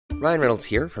Ryan Reynolds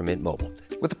here from Mint Mobile.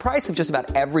 With the price of just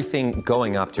about everything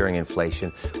going up during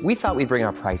inflation, we thought we'd bring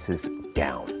our prices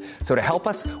down. So to help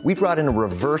us, we brought in a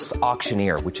reverse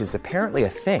auctioneer, which is apparently a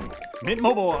thing. Mint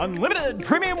Mobile Unlimited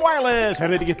Premium Wireless. How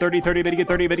to get 30, 30, bit to get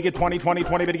 30, bit to get 20, 20,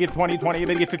 20, bit to get 20, 20,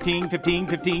 bit to get 15, 15,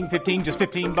 15, 15, just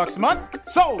 $15 a month?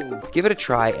 Sold! Give it a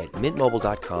try at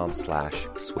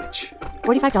mintmobile.com/switch.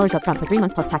 $45 up front for 3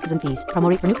 months plus taxes and fees. Promo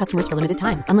rate for new customers for limited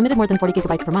time. Unlimited more than 40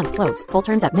 gigabytes per month. Slows full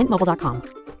terms at mintmobile.com.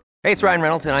 Hey, it's Ryan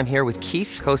Reynolds, and I'm here with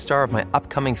Keith, co-star of my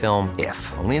upcoming film, If,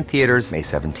 only in theaters May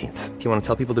 17th. Do you want to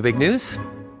tell people the big news?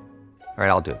 All right,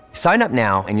 I'll do it. Sign up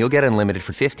now and you'll get unlimited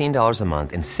for $15 a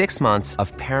month and 6 months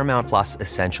of Paramount Plus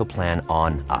Essential Plan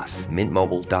on us.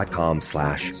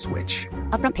 mintmobile.com/switch.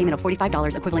 Upfront payment of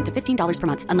 $45 equivalent to $15 per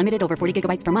month. Unlimited over 40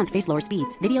 gigabytes per month. Face lower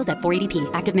speeds. Videos at 480p.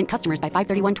 Active Mint customers by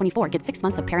 531.24 get 6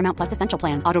 months of Paramount Plus Essential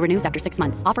Plan. Auto renews after 6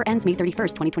 months. Offer ends May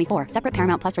 31st, 2024. Separate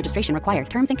Paramount Plus registration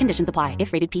required. Terms and conditions apply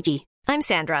if rated PG. I'm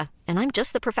Sandra, and I'm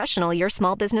just the professional your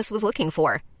small business was looking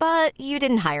for. But you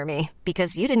didn't hire me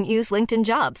because you didn't use LinkedIn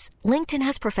Jobs. LinkedIn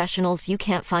has professionals you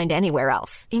can't find anywhere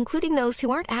else, including those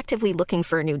who aren't actively looking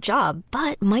for a new job,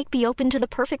 but might be open to the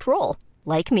perfect role,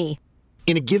 like me.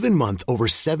 In a given month, over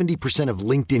 70% of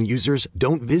LinkedIn users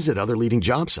don't visit other leading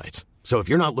job sites. So if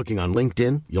you're not looking on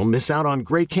LinkedIn, you'll miss out on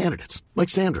great candidates like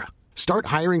Sandra. Start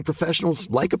hiring professionals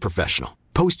like a professional.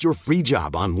 Post your free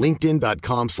job on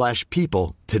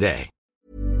linkedin.com/people today.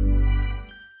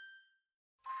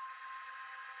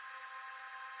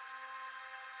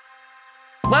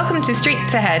 Welcome to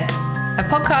Streets Ahead, a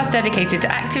podcast dedicated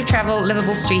to active travel,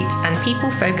 livable streets and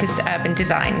people-focused urban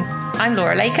design. I'm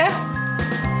Laura Laker.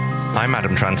 I'm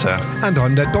Adam Tranter. And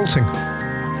I'm Ned Bolting.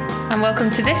 And welcome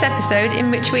to this episode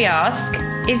in which we ask,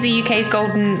 is the UK's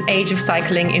golden age of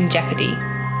cycling in jeopardy?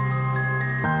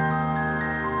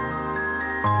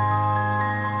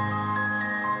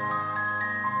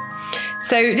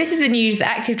 So this is the news that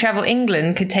Active Travel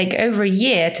England could take over a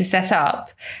year to set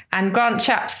up, and Grant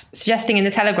Shapps suggesting in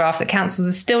the Telegraph that councils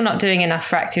are still not doing enough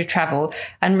for active travel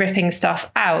and ripping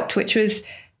stuff out, which was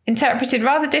interpreted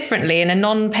rather differently in a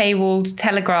non-paywalled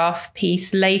Telegraph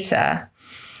piece later.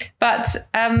 But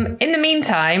in the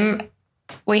meantime,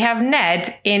 we have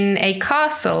Ned in a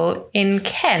castle in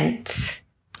Kent.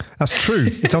 That's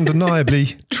true. It's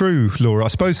undeniably true, Laura. I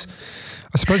suppose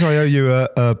I owe you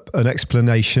an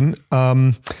explanation.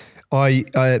 My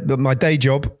day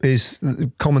job is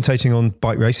commentating on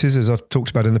bike races, as I've talked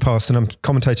about in the past, and I'm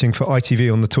commentating for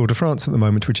ITV on the Tour de France at the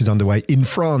moment, which is underway in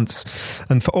France.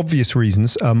 And for obvious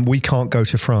reasons, we can't go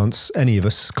to France, any of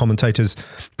us, commentators,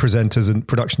 presenters and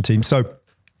production teams. So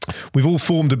we've all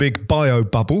formed a big bio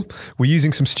bubble. We're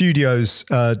using some studios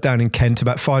down in Kent,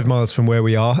 about 5 miles from where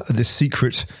we are, at this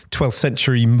secret 12th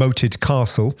century moated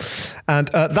castle. And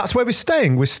that's where we're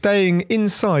staying. We're staying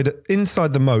inside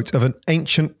the moat of an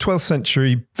ancient 12th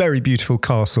century, very beautiful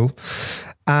castle.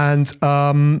 And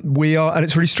and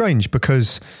it's really strange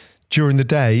because during the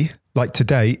day, like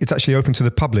today, it's actually open to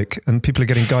the public and people are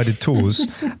getting guided tours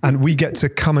and we get to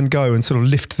come and go and sort of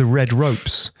lift the red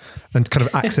ropes and kind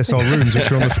of access our rooms,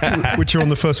 which are on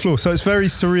the first floor. So it's very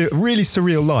surreal, really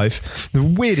surreal life. The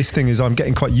weirdest thing is I'm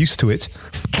getting quite used to it.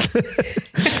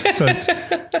 So it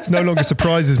no longer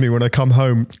surprises me when I come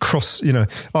home,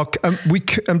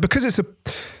 and because it's a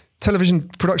television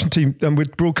production team and we're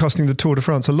broadcasting the Tour de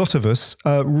France, a lot of us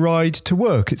ride to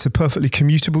work. It's a perfectly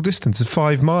commutable distance. It's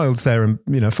 5 miles there and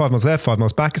 5 miles there, 5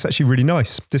 miles back. It's actually a really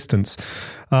nice distance.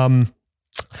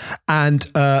 And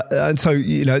so,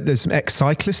 there's some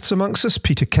ex-cyclists amongst us,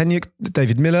 Peter Kenyock,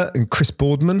 David Miller and Chris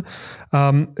Boardman,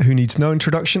 who needs no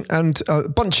introduction, and a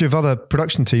bunch of other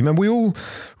production team. And we all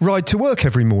ride to work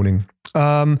every morning.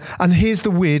 And here's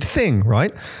the weird thing,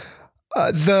 right?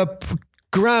 The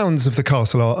grounds of the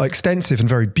castle are extensive and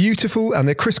very beautiful, and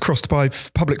they're crisscrossed by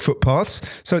public footpaths.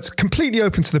 So it's completely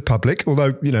open to the public,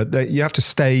 although, you have to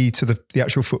stay to the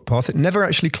actual footpath. It never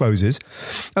actually closes.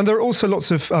 And there are also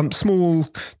lots of small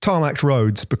tarmac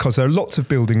roads because there are lots of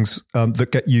buildings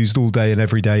that get used all day and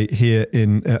every day here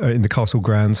in the castle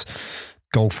grounds.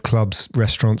 Golf clubs,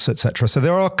 restaurants, etc. So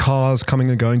there are cars coming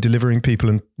and going, delivering people,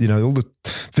 and all the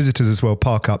visitors as well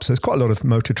park up. So there's quite a lot of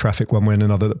motor traffic one way and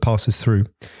another that passes through.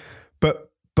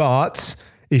 But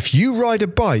if you ride a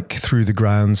bike through the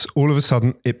grounds, all of a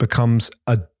sudden it becomes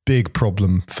a big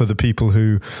problem for the people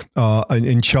who are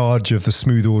in charge of the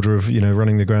smooth order of,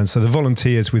 running the grounds. So the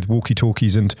volunteers with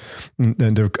walkie-talkies and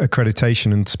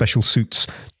accreditation and special suits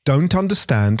don't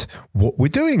understand what we're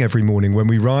doing every morning when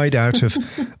we ride out of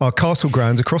our castle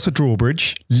grounds across a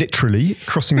drawbridge, literally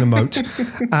crossing the moat,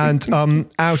 and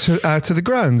out of the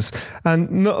grounds. And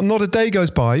not a day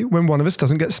goes by when one of us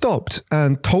doesn't get stopped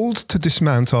and told to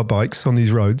dismount our bikes on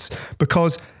these roads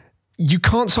because you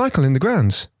can't cycle in the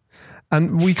grounds.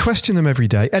 And we question them every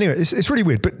day. Anyway, it's really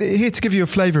weird. But here to give you a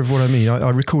flavour of what I mean,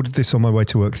 I recorded this on my way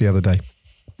to work the other day.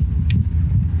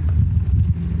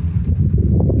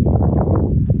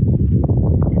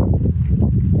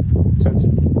 So it's a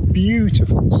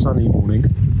beautiful sunny morning,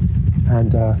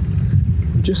 and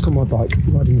I'm just on my bike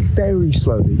riding very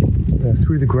slowly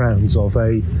through the grounds of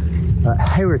a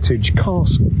heritage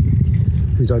castle,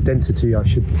 whose identity I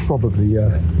should probably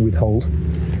withhold,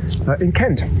 in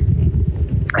Kent.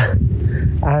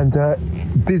 And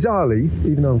bizarrely,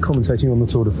 even though I'm commentating on the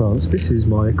Tour de France, this is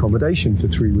my accommodation for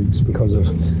 3 weeks because of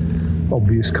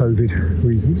obvious COVID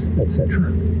reasons, etc.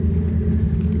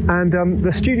 And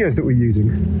the studios that we're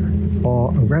using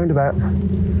are around about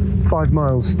 5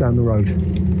 miles down the road.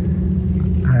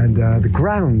 And the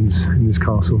grounds in this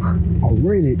castle are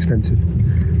really extensive.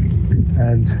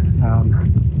 And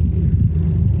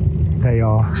they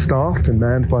are staffed and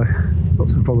manned by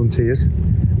lots of volunteers,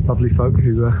 lovely folk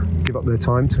who give up their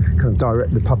time to kind of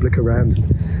direct the public around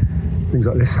and things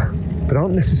like this, but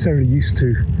aren't necessarily used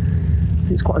to. I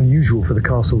think it's quite unusual for the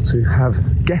castle to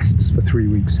have guests for 3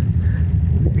 weeks.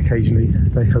 Occasionally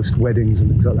they host weddings and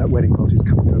things like that, wedding parties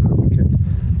come and go for a weekend.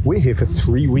 We're here for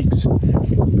 3 weeks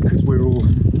because we're all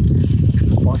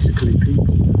bicycling people.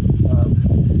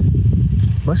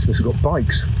 Most of us have got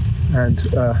bikes, and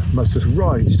most of us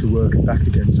ride to work and back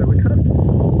again. So we're kind of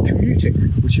commuting,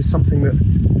 which is something that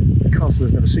the castle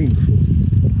has never seen before.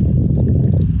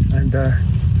 And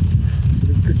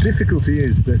the difficulty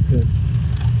is that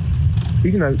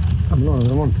even though I'm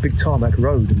on a big tarmac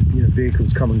road, and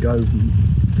vehicles come and go, and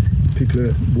people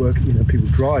are working, people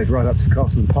drive right up to the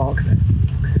castle and park there,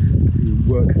 who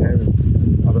work there and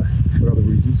for other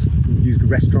reasons, who use the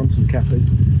restaurants and cafes.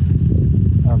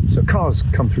 So cars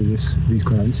come through these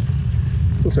grounds.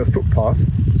 It's also a footpath,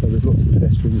 so there's lots of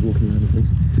pedestrians walking around and things.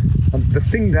 The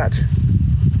thing that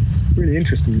really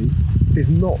interestingly is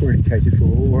not really catered for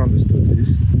or understood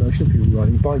is the notion of people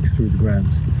riding bikes through the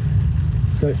grounds.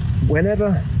 So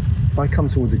whenever I come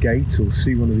towards a gate or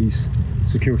see one of these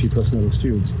security personnel or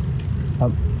stewards,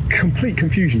 complete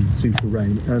confusion seems to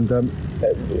reign, and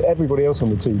everybody else on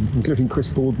the team, including Chris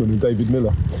Boardman and David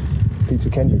Miller, Peter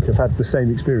Kenyon, have had the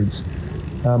same experience.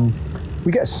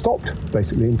 We get stopped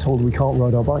basically and told we can't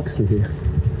ride our bikes through here.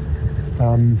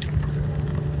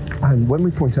 And when we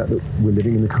point out that we're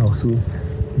living in the castle,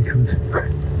 they kind of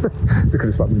look at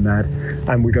us like we're mad,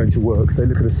 and we're going to work, they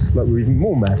look at us like we're even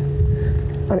more mad.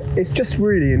 And it's just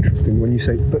really interesting when you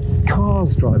say, but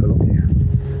cars drive along here.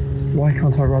 Why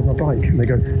can't I ride my bike? And they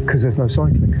go, because there's no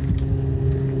cycling.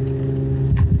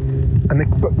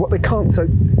 But what they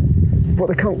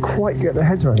can't quite get their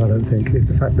heads around, I don't think, is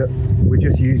the fact that we're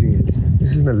just using it.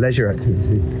 This isn't a leisure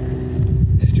activity.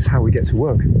 This is just how we get to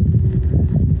work.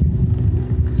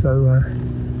 So,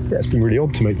 it's been really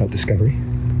odd to make that discovery.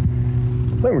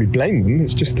 I don't really blame them.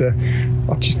 It's just, I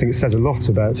just think it says a lot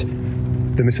about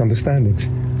the misunderstandings.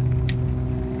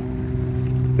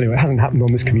 Anyway, it hasn't happened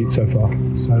on this commute so far.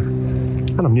 So,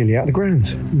 and I'm nearly out of the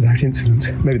grounds without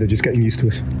incident. Maybe they're just getting used to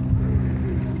us.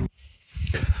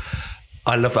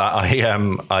 I love that.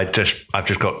 I've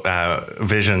just got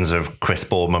visions of Chris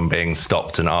Boardman being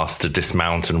stopped and asked to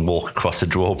dismount and walk across a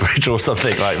drawbridge or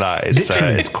something like that.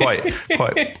 It's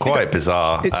quite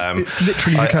bizarre. It's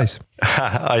literally the case.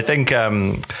 I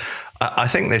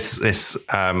think this.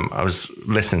 I was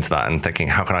listening to that and thinking,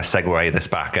 how can I segue this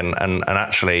back? And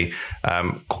actually,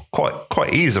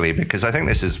 quite easily, because I think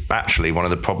this is actually one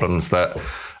of the problems that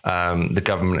the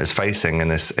government is facing in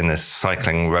this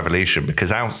cycling revolution.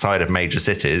 Because outside of major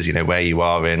cities, where you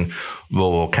are in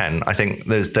rural Kent, I think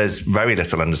there's very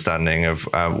little understanding of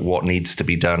what needs to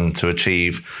be done to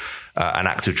achieve an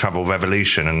active travel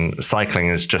revolution, and cycling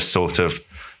is just sort of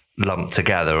lumped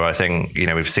together. I think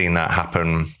we've seen that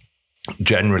happen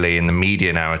generally in the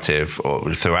media narrative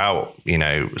or throughout,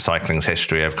 cycling's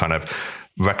history of kind of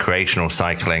recreational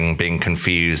cycling being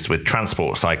confused with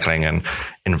transport cycling, and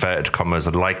inverted commas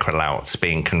and lycra louts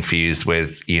being confused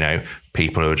with,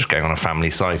 people who are just going on a family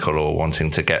cycle or wanting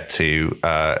to get to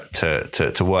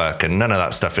work. And none of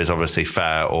that stuff is obviously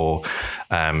fair or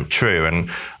true. And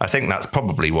I think that's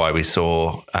probably why we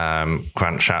saw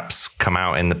Grant Shapps come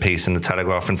out in the piece in the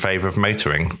Telegraph in favour of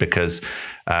motoring, because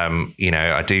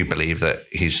I do believe that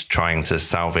he's trying to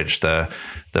salvage the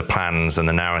plans and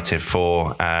the narrative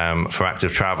for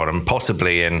active travel, and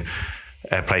possibly in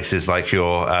places like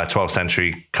your 12th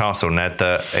century castle, Ned,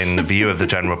 that in the view of the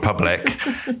general public,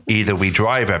 either we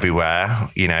drive everywhere,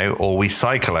 or we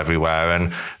cycle everywhere.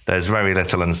 And there's very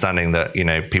little understanding that,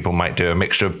 people might do a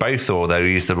mixture of both, or they'll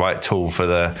use the right tool for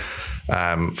the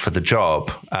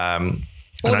job.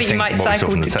 Or that you might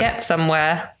cycle to get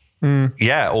somewhere.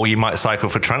 Yeah, or you might cycle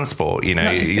for transport.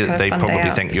 They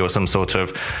probably think you're some sort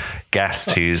of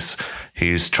guest who's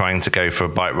trying to go for a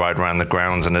bike ride around the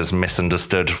grounds and has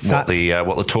misunderstood what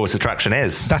the tourist attraction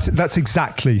is. That's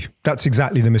exactly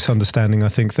the misunderstanding. I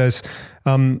think there's,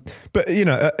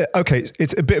 okay,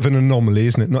 it's a bit of an anomaly,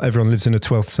 isn't it? Not everyone lives in a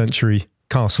 12th century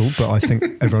castle, but I think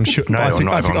everyone should. I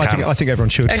think everyone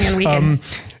should. Only on weekends.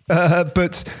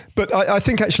 But I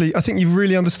think you've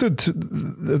really understood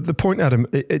the point, Adam.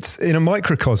 It's in a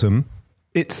microcosm.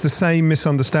 It's the same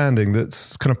misunderstanding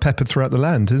that's kind of peppered throughout the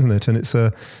land, isn't it? And it's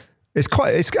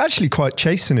actually quite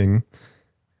chastening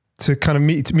to kind of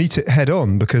meet it head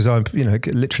on, because I'm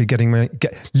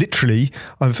literally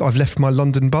I've left my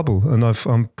London bubble, and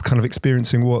I'm kind of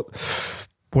experiencing what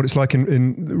it's like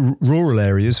in rural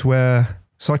areas where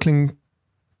cycling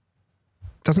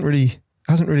hasn't really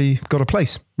got a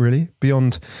place really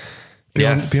beyond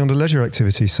a leisure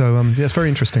activity. So it's very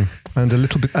interesting and a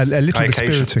little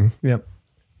dispiriting. Yeah.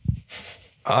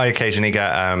 I occasionally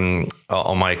get on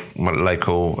my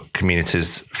local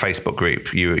community's Facebook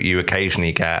group. You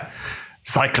occasionally get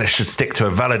cyclists should stick to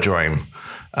a velodrome,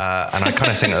 and I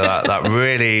kind of think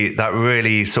that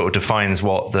really sort of defines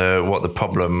what the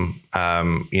problem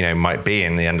might be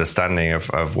in the understanding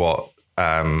of what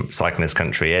cycling in this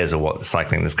country is, or what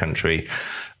cycling in this country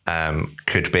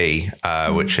could be,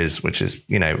 which is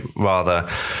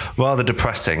rather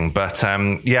depressing. But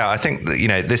I think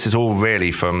this is all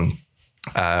really from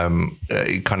kind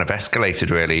of escalated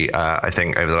really. I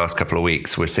think over the last couple of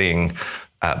weeks we're seeing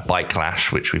bike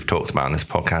lash, which we've talked about on this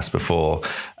podcast before.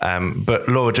 But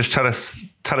Laura, just tell us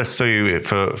through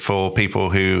for people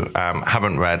who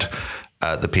haven't read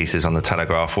the pieces on the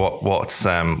Telegraph,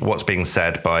 what's being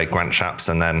said by Grant Shapps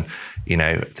and then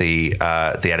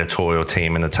the editorial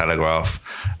team in the Telegraph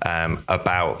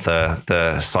about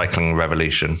the cycling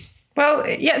revolution. Well,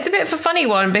 yeah, it's a bit of a funny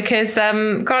one, because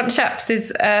Grant Shapps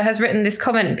has written this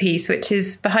comment piece, which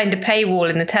is behind a paywall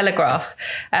in the Telegraph,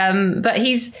 but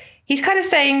he's kind of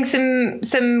saying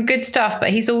some good stuff,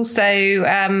 but he's also,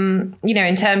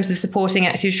 in terms of supporting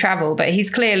active travel, but he's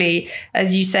clearly,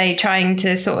 as you say, trying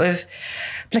to sort of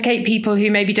placate people who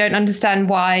maybe don't understand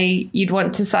why you'd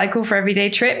want to cycle for everyday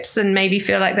trips, and maybe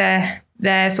feel like their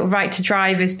sort of right to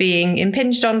drive is being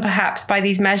impinged on perhaps by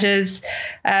these measures.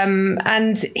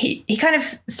 And he kind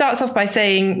of starts off by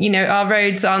saying, our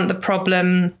roads aren't the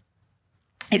problem.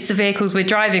 It's the vehicles we're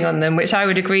driving on them, which I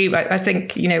would agree. I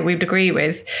think, we'd agree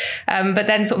with. But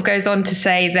then sort of goes on to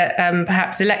say that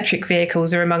perhaps electric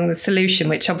vehicles are among the solution,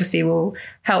 which obviously will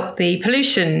help the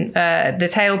pollution, the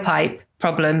tailpipe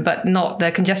problem, but not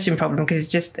the congestion problem,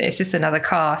 because it's just another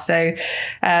car. So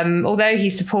although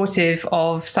he's supportive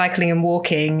of cycling and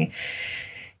walking,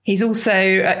 he's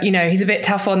also, he's a bit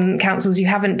tough on councils who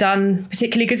haven't done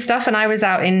particularly good stuff. And I was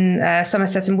out in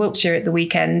Somerset and Wiltshire at the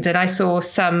weekend, and I saw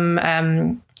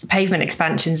some pavement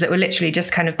expansions that were literally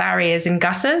just kind of barriers and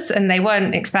gutters, and they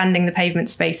weren't expanding the pavement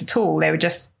space at all. They were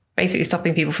just basically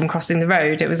stopping people from crossing the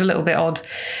road. It was a little bit odd.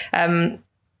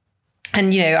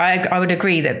 And, I would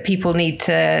agree that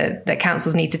that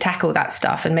councils need to tackle that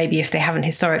stuff. And maybe if they haven't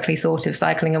historically thought of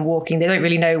cycling and walking, they don't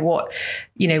really know what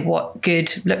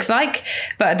good looks like.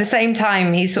 But at the same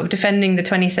time, he's sort of defending the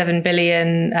 27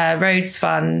 billion roads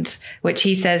fund, which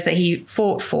he says that he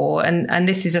fought for. And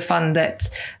this is a fund that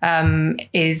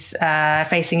is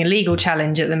facing a legal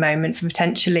challenge at the moment for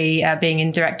potentially being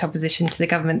in direct opposition to the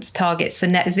government's targets for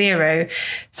net zero.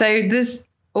 So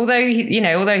although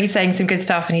he's saying some good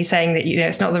stuff, and he's saying that,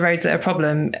 it's not the roads that are a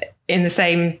problem, in the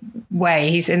same way,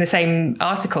 he's in the same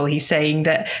article, he's saying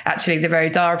that actually the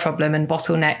roads are a problem, and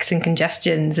bottlenecks and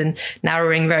congestions and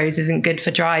narrowing roads isn't good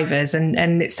for drivers.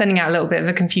 And it's sending out a little bit of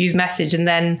a confused message. And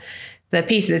then the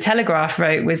piece that the Telegraph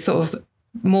wrote was sort of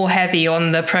more heavy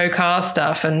on the pro-car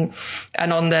stuff and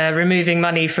on the removing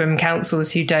money from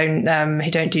councils who don't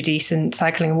do decent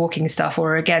cycling and walking stuff,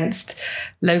 or against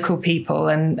local people.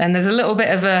 And there's a little bit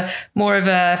of more of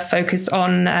a focus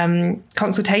on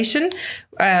consultation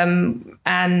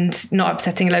and not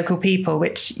upsetting local people,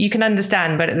 which you can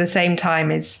understand, but at the same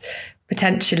time is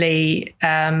potentially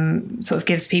sort of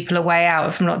gives people a way out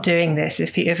of not doing this.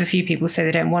 If a few people say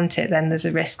they don't want it, then there's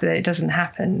a risk that it doesn't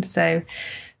happen. So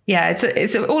yeah,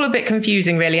 it's all a bit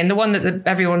confusing, really. And the one that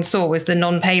everyone saw was the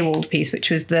non-paywalled piece,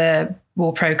 which was the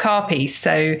more pro-car piece.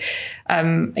 So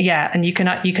and you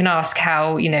can ask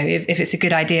how, if it's a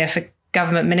good idea for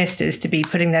government ministers to be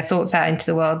putting their thoughts out into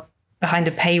the world behind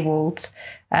a paywalled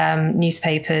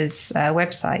newspaper's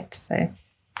website. So.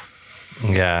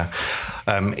 Yeah,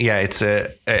 it's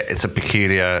a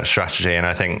peculiar strategy, and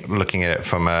I think looking at it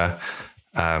from a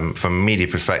media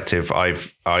perspective,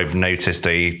 I've noticed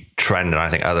a trend, and I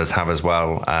think others have as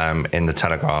well, in the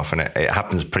Telegraph, and it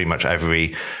happens pretty much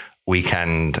every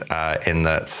weekend. In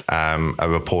that a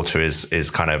reporter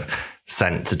is kind of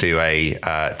sent to do a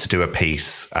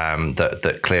piece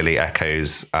that clearly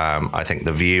echoes, I think,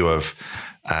 the view of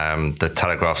the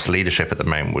Telegraph's leadership at the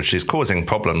moment, which is causing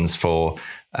problems for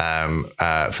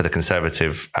the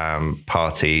Conservative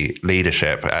Party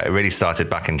leadership. It really started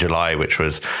back in July, which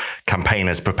was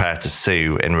campaigners prepare to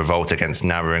sue in revolt against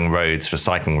narrowing roads for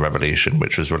cycling revolution,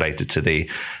 which was related to the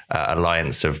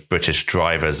alliance of British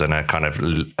drivers and a kind of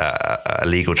a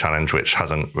legal challenge which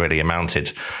hasn't really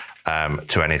amounted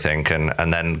to anything.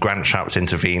 And then Grant Shapps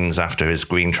intervenes after his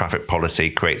green traffic policy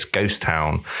creates ghost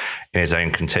town in his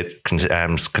own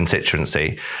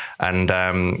constituency. And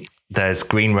there's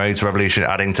Green Roads Revolution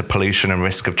adding to pollution and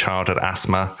risk of childhood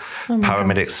asthma.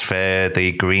 Paramedics fear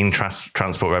the green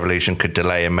transport revolution could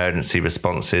delay emergency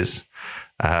responses.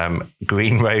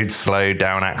 Green roads slow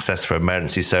down access for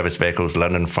emergency service vehicles,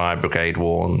 London Fire Brigade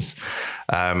warns.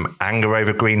 Anger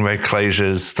over green road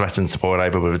closures threatens to boil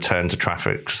over with return to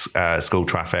traffic, school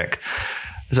traffic.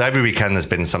 So every weekend there's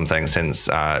been something since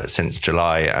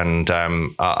July, and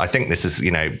I think this is,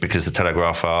 because the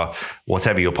Telegraph are,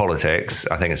 whatever your politics,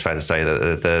 I think it's fair to say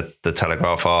that the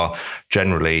Telegraph are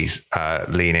generally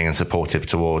leaning and supportive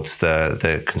towards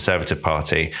the Conservative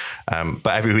Party.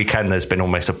 But every weekend there's been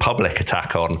almost a public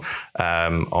attack on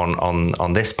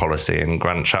this policy, and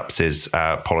Grant Shapps's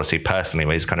policy personally,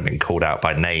 where he's kind of been called out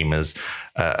by name as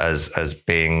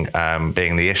being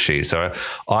the issue. So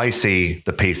I see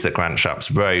the piece that Grant Shapps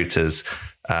wrote as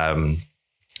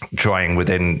trying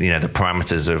within the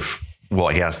parameters of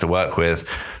what he has to work with,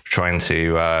 trying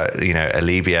to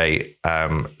alleviate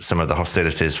some of the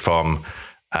hostilities from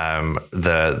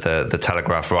the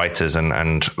Telegraph writers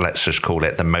and let's just call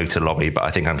it the motor lobby. But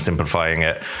I think I'm simplifying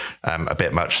it a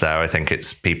bit much there. I think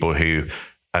it's people who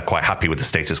are quite happy with the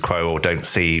status quo, or don't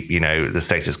see, the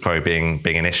status quo being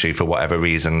an issue for whatever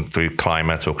reason, through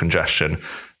climate or congestion.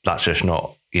 That's just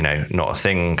not a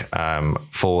thing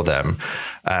for them.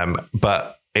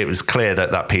 But it was clear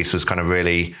that piece was kind of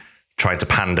really trying to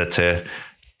pander to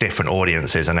different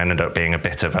audiences, and ended up being a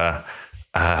bit of a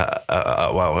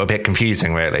bit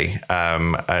confusing, really,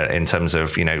 in terms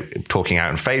of, talking out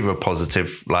in favour of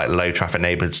positive, like low traffic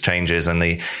neighbourhoods changes and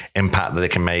the impact that they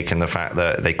can make, and the fact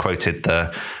that they quoted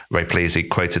the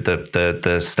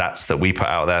stats that we put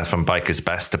out there from Bikers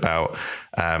Best about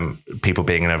people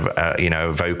being in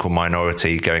a vocal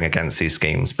minority going against these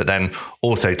schemes, but then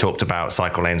also talked about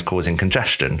cycle lanes causing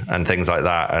congestion and things like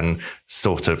that, and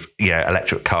sort of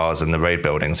electric cars and the road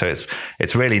building. So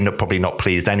it's really probably not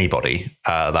pleased anybody,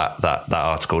 that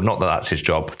article. Not that that's his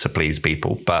job to please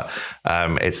people, but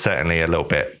it's certainly a little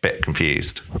bit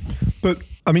confused. But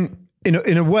I mean,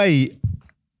 in a way,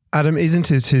 Adam,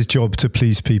 isn't it his job to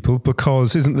please people?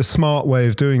 Because isn't the smart way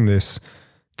of doing this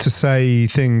to say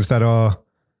things that are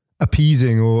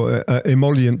appeasing or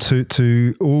emollient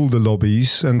to all the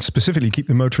lobbies, and specifically keep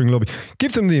the motoring lobby,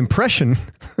 give them the impression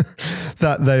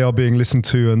that they are being listened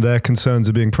to and their concerns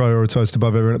are being prioritised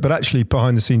above everyone, but actually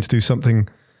behind the scenes do something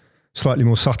slightly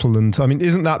more subtle? And I mean,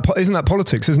 isn't that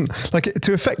politics? Isn't, like,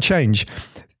 to affect change,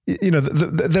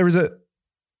 there is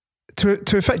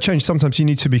to affect change, sometimes you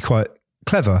need to be quite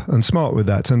clever and smart with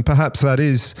that, and perhaps that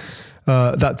is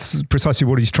that's precisely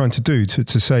what he's trying to do,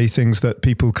 to say things that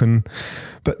people can.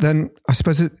 But then I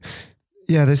suppose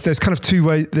there's kind of two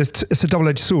ways. It's a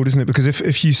double-edged sword, isn't it? Because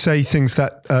if you say things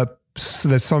that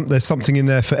there's something in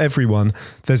there for everyone,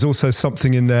 there's also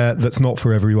something in there that's not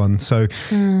for everyone. So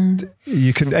everyone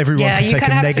can take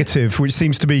a negative, which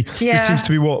seems to be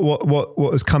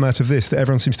what has come out of this, that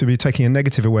everyone seems to be taking a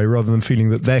negative away rather than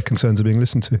feeling that their concerns are being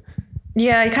listened to.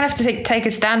 Yeah, you kind of have to take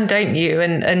a stand, don't you?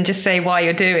 And just say why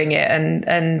you're doing it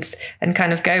and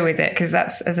kind of go with it. Because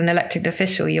that's, as an elected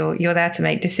official, you're there to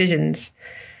make decisions,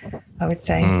 I would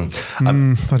say. I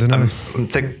don't know.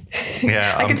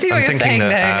 I can see what you're saying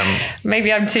though.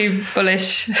 Maybe I'm too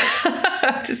bullish.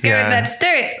 Just go in there, just do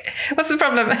it. What's the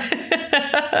problem?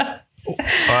 Well,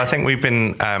 I think we've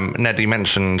been, Ned, you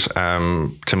mentioned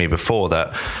to me before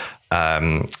that,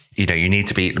 we need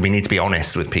to be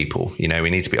honest with people. We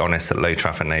need to be honest that low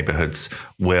traffic neighbourhoods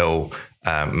will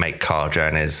make car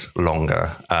journeys longer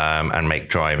and make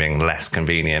driving less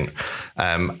convenient.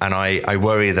 And I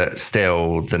worry that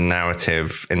still the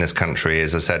narrative in this country,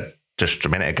 as I said just a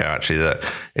minute ago, actually, that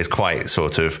is quite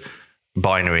sort of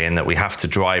binary in that we have to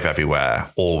drive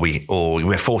everywhere or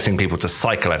we're forcing people to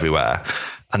cycle everywhere.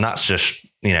 And that's just,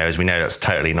 as we know, that's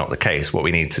totally not the case. What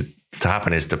we need to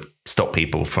happen is to stop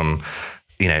people from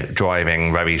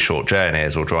driving very short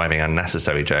journeys or driving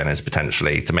unnecessary journeys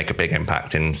potentially to make a big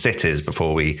impact in cities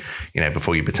before you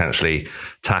potentially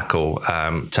tackle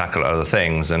other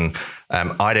things. And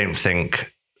I don't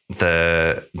think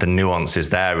the nuance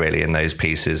is there really in those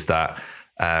pieces that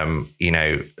that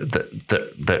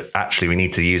actually we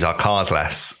need to use our cars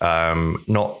less.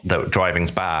 Not that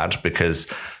driving's bad, because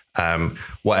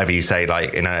whatever you say,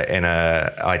 like in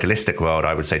a idealistic world,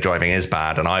 I would say driving is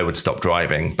bad and I would stop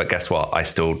driving. But guess what? I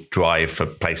still drive for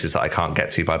places that I can't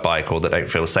get to by bike or that don't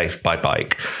feel safe by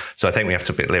bike. So I think we have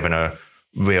to live in a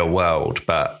real world.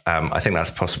 But I think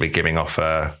that's possibly giving off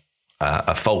a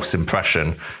false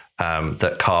impression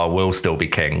that car will still be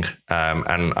king.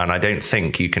 And I don't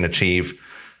think you can achieve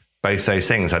both those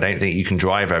things. I don't think you can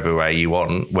drive everywhere you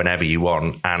want, whenever you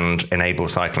want, and enable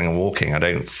cycling and walking. I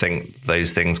don't think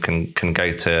those things can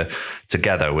go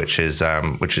together, which is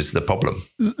the problem.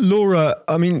 Laura,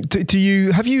 I mean,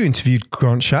 have you interviewed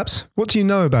Grant Shapps? What do you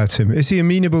know about him? Is he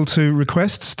amenable to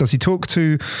requests? Does he talk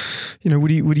to, would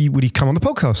he come on the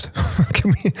podcast?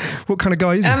 What kind of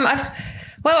guy is he?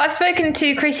 I've spoken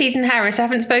to Chris Heaton-Harris. I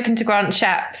haven't spoken to Grant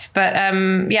Shapps, but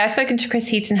I've spoken to Chris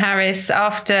Heaton-Harris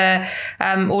after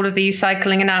all of these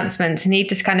cycling announcements, and he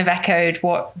just kind of echoed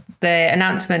what the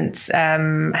announcements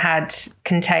had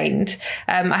contained.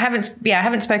 I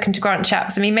haven't spoken to Grant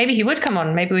Shapps. I mean, maybe he would come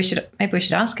on. Maybe we should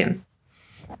ask him.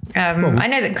 I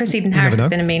know that Chris Heaton-Harris has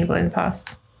been amenable in the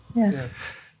past.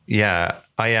 Yeah.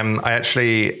 I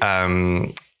actually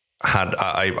had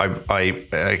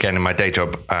again in my day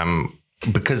job.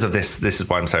 Because of this is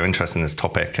why I'm so interested in this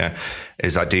topic,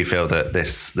 is I do feel that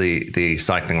the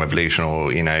cycling revolution,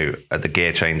 or the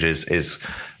gear changes, is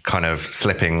kind of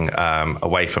slipping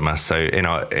away from us. So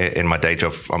in my day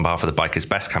job on behalf of the Bikers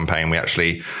Best campaign, we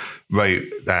actually wrote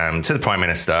to the Prime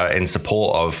Minister in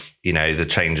support of the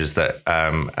changes that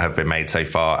have been made so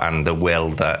far and the will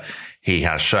that he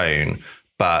has shown.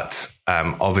 But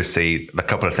obviously, a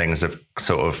couple of things have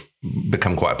sort of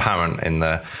become quite apparent in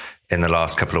the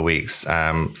last couple of weeks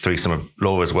through some of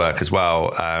Laura's work as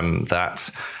well, that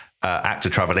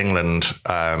Active Travel England,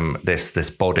 this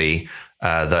body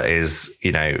that is,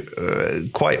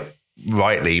 quite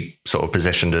rightly sort of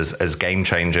positioned as game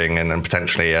changing and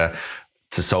potentially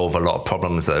to solve a lot of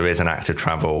problems that there is in active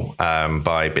travel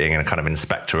by being in a kind of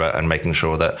inspectorate and making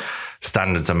sure that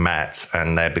standards are met,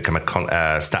 and they become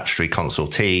a statutory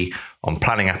consultee on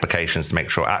planning applications to make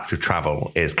sure active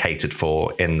travel is catered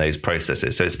for in those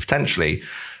processes. So it's potentially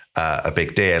a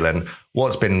big deal. And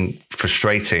what's been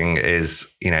frustrating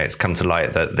is, it's come to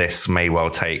light that this may well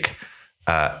take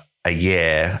a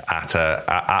year at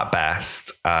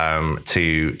best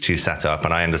to set up.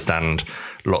 And I understand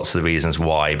lots of the reasons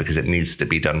why, because it needs to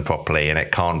be done properly and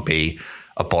it can't be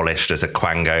abolished as a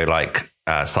quango like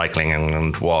Cycling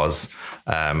England was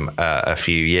a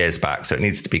few years back. So it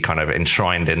needs to be kind of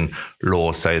enshrined in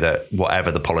law so that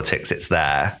whatever the politics, it's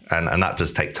there. And that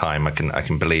does take time. I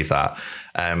can believe that.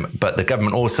 But the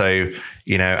government also,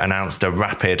 announced a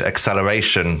rapid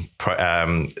acceleration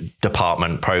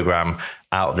department program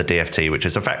out of the DfT, which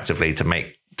is effectively to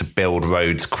build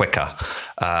roads quicker.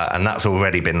 And that's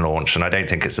already been launched. And I don't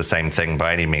think it's the same thing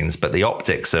by any means, but the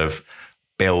optics of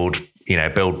build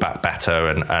back better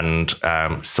and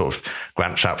sort of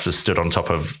Grant Shapps has stood on top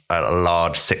of a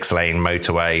large 6-lane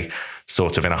motorway,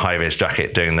 sort of in a high-vis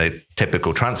jacket, doing the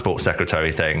typical transport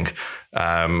secretary thing,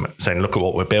 saying, look at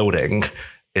what we're building,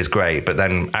 is great. But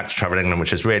then Active Travel England,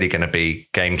 which is really going to be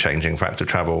game-changing for active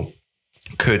travel,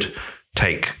 could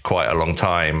take quite a long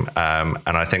time.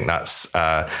 And I think that's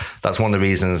one of the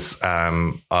reasons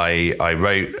I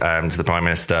wrote to the Prime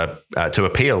Minister to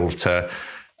appeal to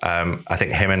I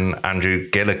think him and Andrew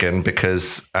Gilligan,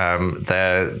 because I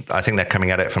think they're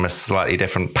coming at it from a slightly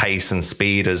different pace and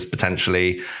speed as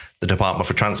potentially the Department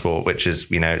for Transport, which is,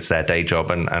 it's their day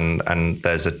job, and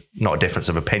there's not a difference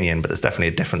of opinion, but there's definitely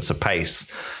a difference of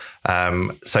pace.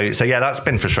 So yeah, that's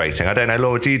been frustrating. I don't know,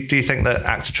 Laura, do you think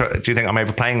that do you think I'm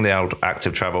overplaying the old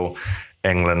Active Travel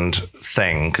England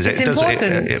thing? Because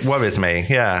it worries me.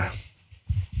 Yeah.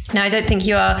 No, I don't think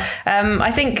you are.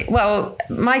 I think,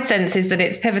 my sense is that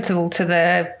it's pivotal to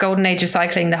the golden age of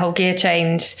cycling, the whole gear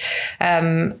change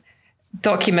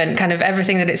document, kind of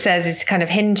everything that it says is kind of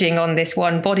hinging on this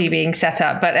one body being set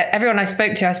up. But everyone I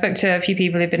spoke to a few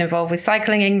people who've been involved with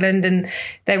Cycling England, and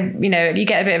they, you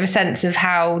get a bit of a sense of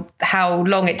how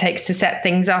long it takes to set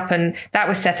things up. And that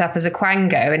was set up as a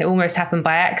quango, and it almost happened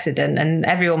by accident. And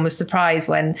everyone was surprised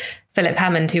when Philip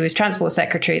Hammond, who was Transport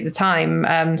Secretary at the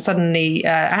time, suddenly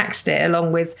axed it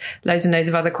along with loads and loads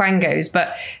of other quangos.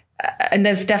 And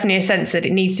there's definitely a sense that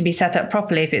it needs to be set up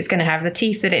properly if it's going to have the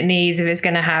teeth that it needs, if it's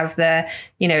going to have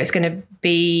it's going to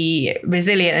be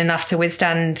resilient enough to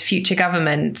withstand future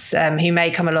governments who may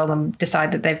come along and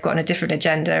decide that they've got a different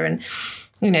agenda, and,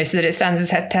 so that it stands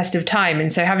the test of time.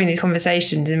 And so having these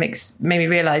conversations made me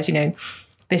realize,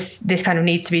 this kind of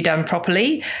needs to be done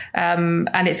properly.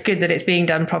 And it's good that it's being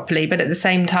done properly. But at the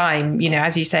same time,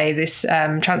 as you say, this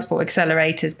transport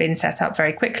accelerator has been set up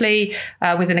very quickly,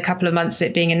 within a couple of months of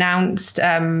it being announced.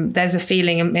 There's a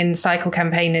feeling in cycle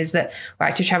campaigners or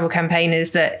active travel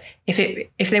campaigners that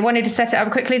if they wanted to set it up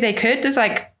quickly, they could. There's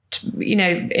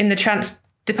in the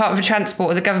Department of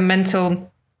Transport, or the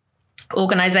governmental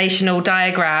organizational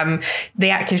diagram, the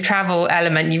active travel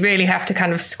element, you really have to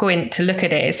kind of squint to look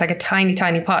at it. It's like a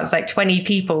tiny part. It's like 20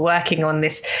 people working on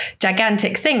this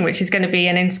gigantic thing, which is going to be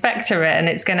an inspectorate, and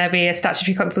it's going to be a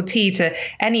statutory consultee to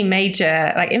any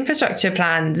major infrastructure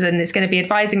plans, and it's going to be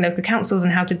advising local councils on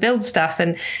how to build stuff.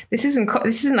 And this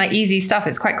isn't like easy stuff.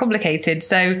 It's quite complicated.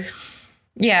 So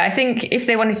yeah, I think if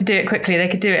they wanted to do it quickly, they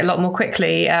could do it a lot more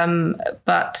quickly.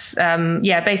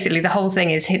 Basically the whole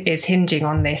thing is hinging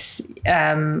on this,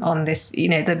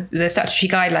 the statutory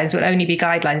guidelines will only be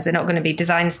guidelines. They're not going to be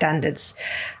design standards,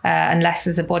 unless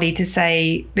there's a body to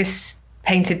say this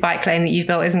painted bike lane that you've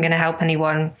built isn't going to help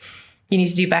anyone. You need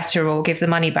to do better or give the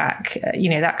money back,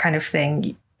 that kind of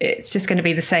thing. It's just going to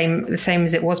be the same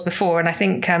as it was before. And I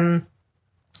think,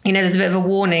 there's a bit of a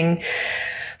warning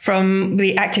from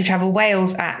the Active Travel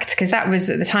Wales Act, because that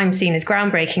was at the time seen as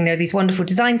groundbreaking. There were these wonderful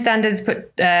design standards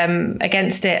put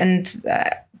against it, and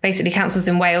basically councils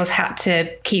in Wales had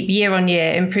to keep year on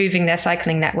year improving their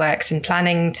cycling networks and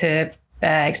planning to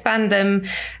expand them,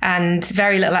 and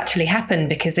very little actually happened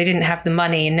because they didn't have the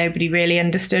money and nobody really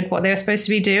understood what they were supposed to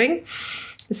be doing.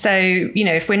 So,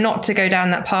 if we're not to go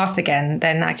down that path again,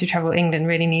 then Active Travel England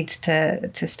really needs to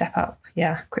step up,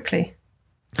 quickly.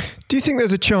 Do you think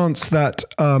there's a chance that,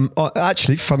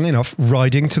 actually, funnily enough,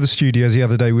 riding to the studios the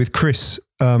other day with Chris,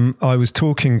 I was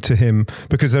talking to him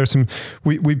because there are some,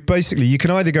 we basically, you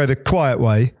can either go the quiet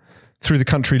way through the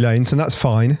country lanes, and that's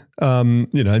fine,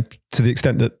 to the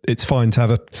extent that it's fine to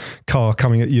have a car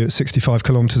coming at you at 65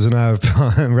 kilometres an hour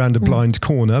around a blind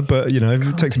corner, but,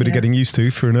 it takes a bit of getting used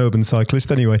to for an urban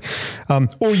cyclist anyway.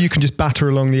 Or you can just batter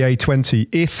along the A20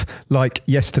 if, like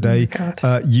yesterday,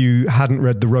 you hadn't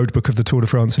read the road book of the Tour de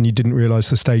France and you didn't realise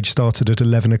the stage started at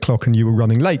 11 o'clock and you were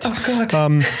running late. Oh,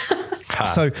 God.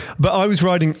 But I was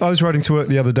riding to work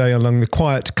the other day along the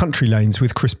quiet country lanes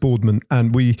with Chris Boardman,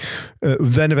 and we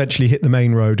then eventually hit the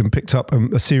main road and picked up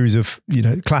a series of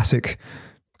classic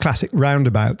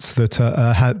roundabouts that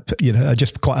are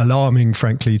just quite alarming,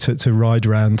 frankly, to ride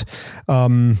around.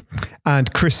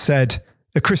 And Chris started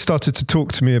to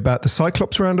talk to me about the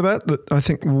Cyclops roundabout that I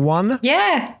think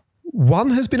one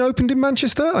has been opened in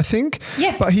Manchester, I think.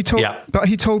 Yeah. But he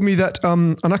told me that,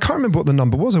 and I can't remember what the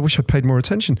number was. I wish I'd paid more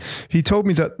attention. He told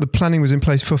me that the planning was in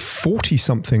place for 40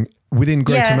 something within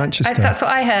Greater Manchester. That's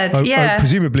what I heard.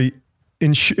 Presumably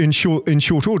in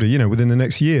short order, within the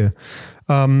next year,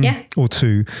 or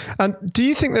two. And do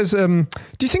you think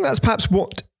that's perhaps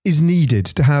what is needed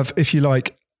to have, if you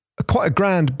like, quite a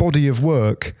grand body of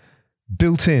work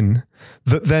built in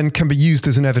that then can be used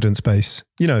as an evidence base?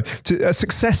 To a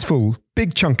successful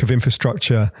big chunk of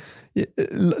infrastructure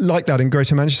like that in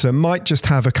Greater Manchester might just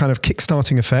have a kind of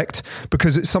kickstarting effect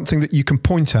because it's something that you can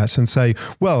point at and say,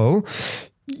 well,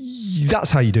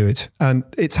 that's how you do it, and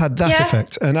it's had that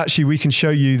effect, and actually we can show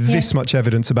you this much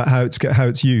evidence about how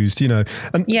it's used, and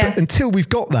but until we've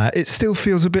got that, it still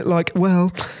feels a bit like, well,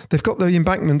 they've got the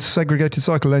embankments, segregated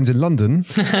cycle lanes in London,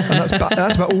 and that's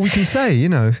about all we can say,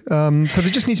 so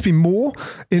there just needs to be more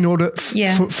in order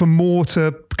for more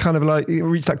to kind of like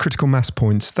reach that critical mass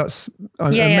point. That's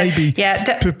maybe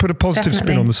put a positive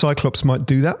spin on the Cyclops might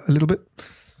do that a little bit.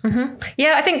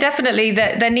 Yeah, I think definitely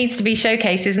that there needs to be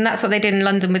showcases, and that's what they did in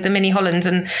London with the Mini Hollands,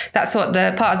 and that's what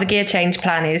the part of the gear change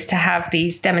plan is, to have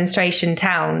these demonstration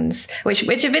towns, which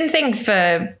have been things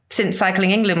for since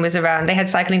Cycling England was around. They had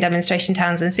cycling demonstration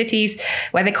towns in cities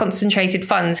where they concentrated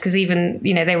funds, because even,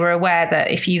 you know, they were aware that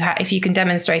if you can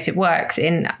demonstrate it works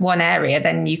in one area,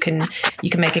 then you can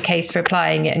make a case for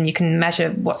applying it, and you can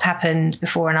measure what's happened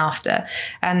before and after.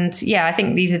 And yeah, I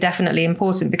think these are definitely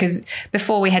important, because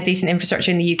before we had decent infrastructure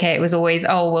in the UK, it was always,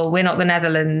 oh, well, we're not the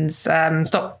Netherlands.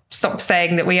 Stop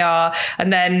saying that we are.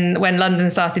 And then when London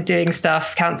started doing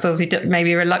stuff, councils who may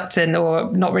be reluctant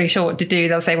or not really sure what to do,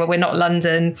 they'll say, well, we're not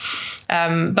London.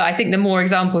 But I think the more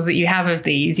examples that you have of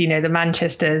these, you know, the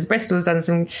Manchesters, Bristol's done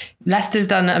some, Leicester's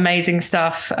done amazing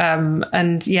stuff.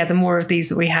 And yeah, the more of these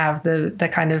that we have, the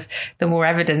more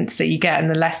evidence that you get, and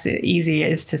the less easy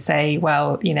it is to say,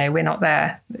 well, you know, we're not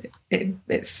there. It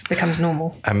becomes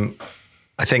normal.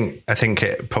 I think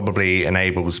it probably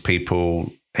enables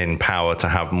people in power to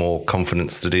have more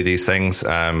confidence to do these things.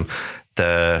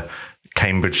 The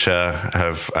Cambridgeshire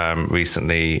have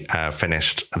recently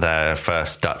finished their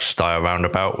first Dutch style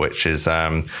roundabout, which is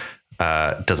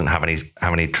doesn't have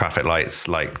any traffic lights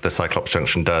like the Cyclops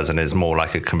Junction does, and is more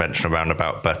like a conventional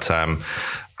roundabout, but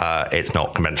it's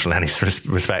not conventional in any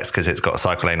respects, because it's got a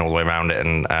cycle lane all the way around it,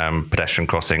 and pedestrian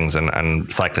crossings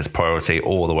and cyclist priority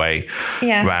all the way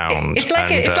round. It's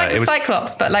like a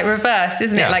Cyclops, but like reversed,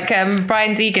 isn't it? Like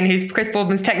Brian Deegan, who's Chris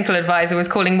Boardman's technical advisor, was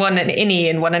calling one an innie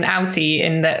and one an outie,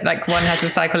 in that like one has a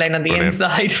cycle lane on the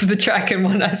inside of the track and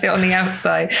one has it on the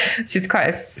outside, which is quite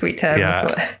a sweet term.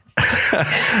 Yeah. A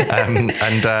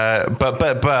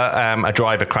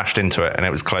driver crashed into it, and it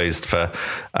was closed for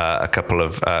a couple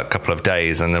of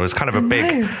days, and there was kind of a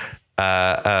big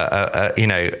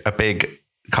a big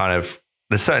kind of,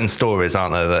 there's certain stories,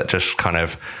 aren't there, that just kind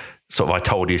of sort of I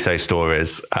told you so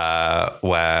stories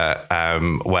where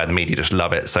the media just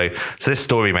love it. So this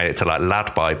story made it to like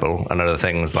Lad Bible and other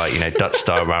things, like, you know, Dutch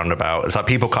style roundabout. It's like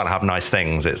people can't have nice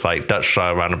things. It's like Dutch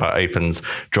style roundabout opens,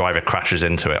 driver crashes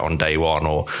into it on day one,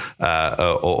 or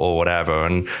whatever.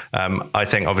 And I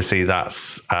think obviously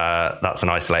that's an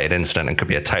isolated incident and could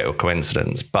be a total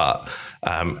coincidence, but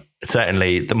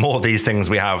certainly the more of these things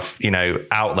we have, you know,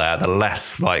 out there, the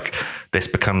less like this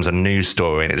becomes a news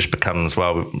story, and it just becomes,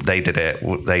 well, they did it.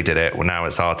 Well, now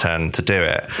it's our turn to do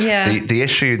it. Yeah. The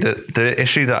issue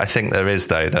that I think there is,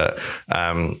 though, that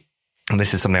and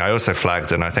this is something I also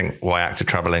flagged, and I think why Active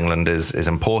Travel England is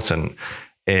important,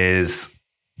 is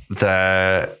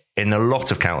there, in a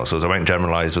lot of councils, I won't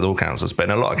generalise with all councils, but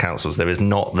in a lot of councils, there is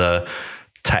not the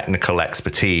technical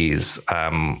expertise,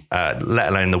 let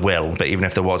alone the will, but even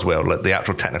if there was will, the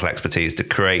actual technical expertise to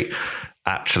create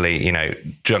actually, you know,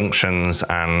 junctions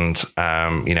and,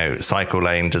 you know, cycle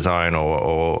lane design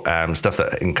or stuff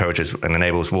that encourages and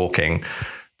enables walking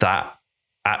that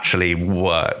actually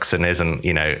works and isn't,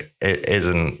 you know,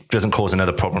 doesn't cause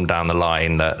another problem down the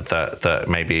line that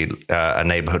maybe a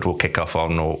neighborhood will kick off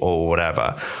on or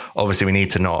whatever. Obviously we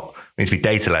need to be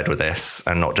data led with this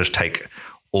and not just take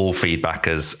all feedback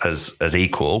as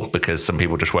equal, because some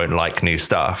people just won't like new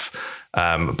stuff.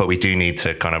 But we do need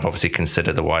to kind of obviously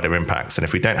consider the wider impacts. And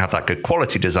if we don't have that good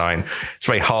quality design, it's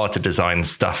very hard to design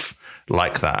stuff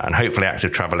like that. And hopefully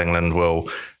Active Travel England will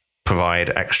provide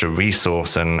extra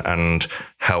resource and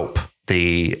help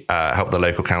the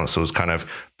local councils kind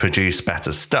of produce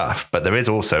better stuff. But there is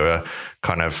also a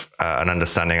kind of an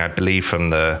understanding, I believe, from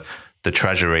the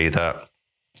Treasury that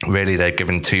really they've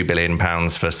given £2 billion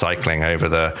for cycling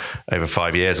over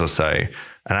 5 years or so. And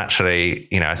actually,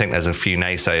 you know, I think there's a few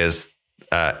naysayers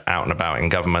out and about in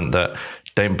government that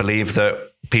don't believe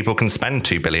that people can spend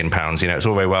 £2 billion. You know, it's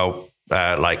all very well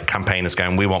like campaigners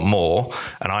going, we want more.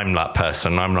 And I'm that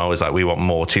person. I'm always like, we want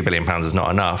more. £2 billion is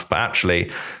not enough. But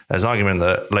actually, there's an argument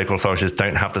that local authorities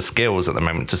don't have the skills at the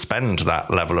moment to spend that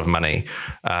level of money.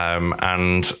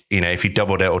 And, you know, if you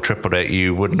doubled it or tripled it,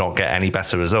 you would not get any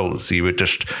better results. You would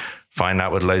just find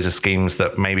out with loads of schemes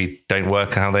that maybe don't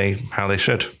work how they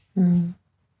should. Mm.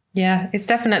 Yeah, it's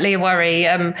definitely a worry.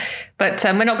 But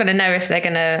we're not going to know if they're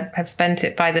going to have spent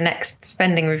it by the next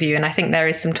spending review. And I think there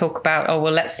is some talk about, oh,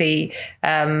 well, let's see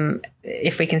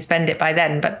if we can spend it by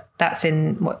then. But that's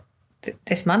in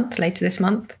later this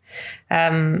month.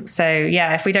 So,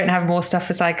 yeah, if we don't have more stuff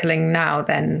for cycling now,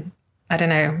 then I don't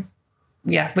know.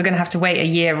 Yeah, we're going to have to wait a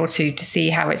year or two to see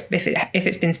how if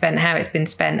it's been spent, how it's been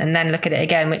spent, and then look at it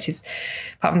again, which is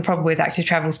part of the problem with active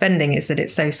travel spending, is that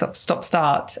it's so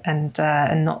stop-start and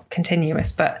not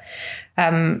continuous. But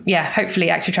hopefully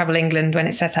Active Travel England, when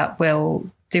it's set up, will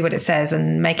do what it says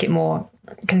and make it more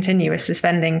continuous, the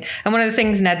spending. And one of the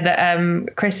things, Ned,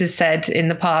 that Chris has said in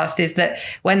the past is that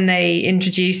when they're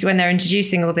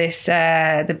introducing all this,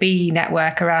 the B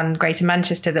network around Greater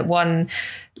Manchester, that one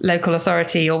local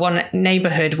authority or one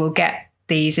neighbourhood will get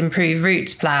these improved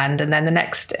routes planned, and then the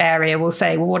next area will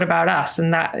say, well, what about us?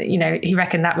 And that, he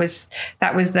reckoned that was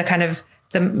the kind of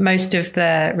the most of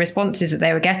the responses that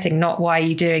they were getting, not why are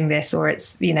you doing this, or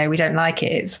it's, we don't like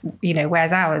it. It's,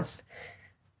 where's ours?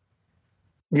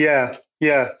 Yeah.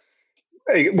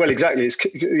 Well, exactly.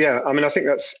 I mean, I think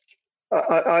that's,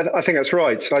 I think that's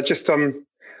right. I just, I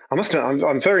must admit,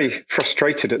 I'm very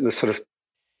frustrated at the sort of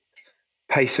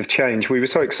pace of change. We were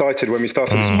so excited when we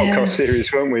started this podcast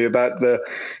series, weren't we, about the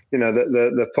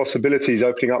possibilities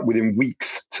opening up within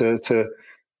weeks to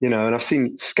and I've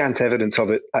seen scant evidence of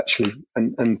it, actually.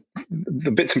 And the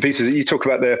bits and pieces that you talk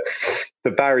about, the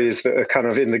barriers that are kind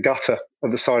of in the gutter of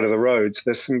the side of the roads,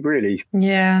 there's some really,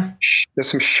 there's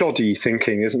some shoddy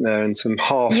thinking, isn't there? And some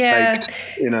half-baked,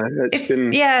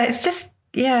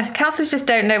 councils just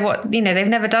don't know what, they've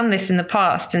never done this in the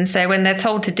past. And so when they're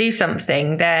told to do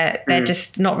something, they're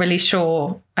just not really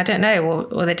sure. I don't know,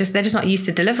 or they're just not used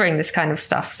to delivering this kind of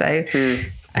stuff. So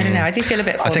I don't know. I do feel a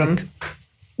bit for them.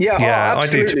 Yeah,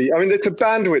 absolutely. I mean, it's a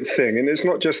bandwidth thing, and it's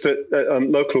not just at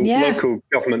local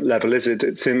government level, is it?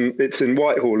 It's in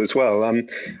Whitehall as well. I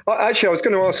was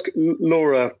going to ask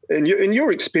Laura, in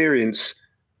your experience,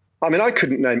 I mean, I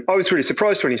was really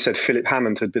surprised when he said Philip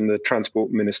Hammond had been the transport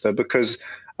minister, because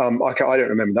I don't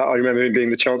remember that. I remember him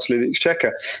being the Chancellor of the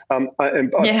Exchequer.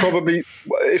 Probably,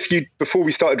 before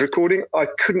we started recording, I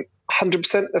couldn't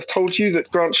 100% have told you that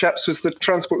Grant Shapps was the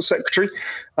Transport Secretary.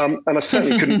 And I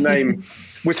certainly couldn't name,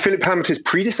 was Philip Hammond his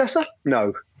predecessor?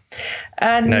 No.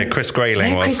 No, Chris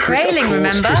Grayling was. Chris Grayling,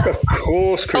 remember? Of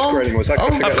course, Chris Grayling was.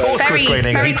 Chris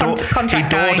Grayling. Very He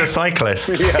adored a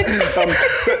cyclist. Yeah.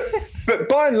 But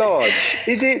by and large,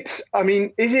 is it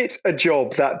a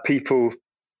job that people,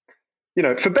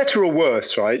 for better or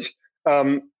worse, right?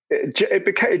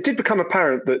 It did become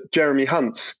apparent that Jeremy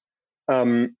Hunt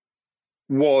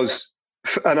was,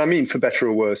 and I mean for better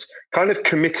or worse, kind of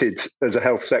committed as a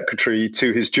health secretary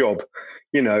to his job.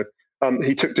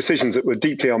 He took decisions that were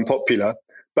deeply unpopular,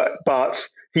 but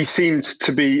he seemed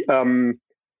to be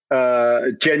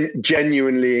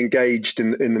genuinely engaged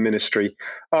in the ministry.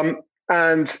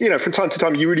 And from time to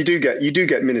time, you do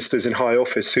get ministers in high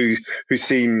office who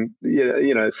seem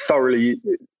thoroughly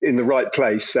in the right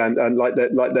place and like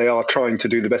they are trying to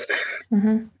do the best.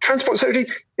 Mm-hmm. Transport Secretary,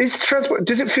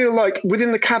 does it feel like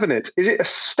within the cabinet, is it a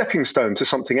stepping stone to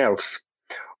something else,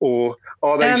 or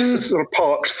are they sort of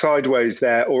parked sideways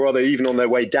there, or are they even on their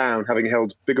way down, having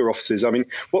held bigger offices? I mean,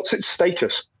 what's its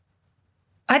status?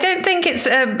 I don't think it's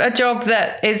a job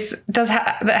that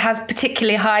has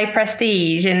particularly high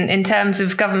prestige in terms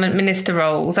of government minister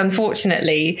roles,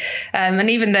 unfortunately. And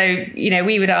even though,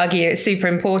 we would argue it's super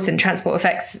important, transport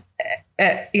affects,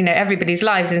 everybody's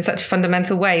lives in such a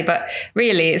fundamental way. But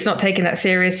really, it's not taken that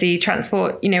seriously.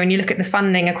 Transport, when you look at the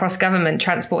funding across government,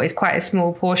 transport is quite a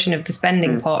small portion of the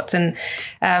spending pot. And,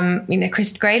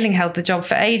 Chris Grayling held the job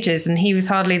for ages, and he was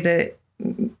hardly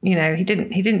he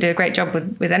didn't do a great job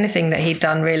with anything that he'd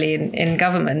done really in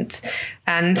government.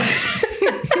 And but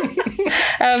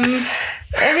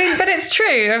it's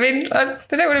true. I mean, I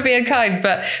don't want to be unkind,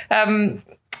 but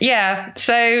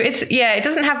so it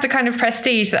doesn't have the kind of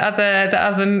prestige that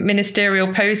other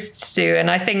ministerial posts do. And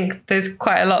I think there's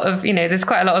quite a lot of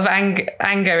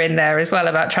anger in there as well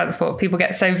about transport. People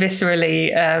get so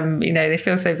viscerally, they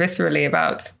feel so viscerally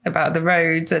about the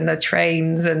roads and the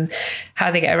trains and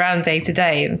how they get around day to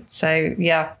day. And so,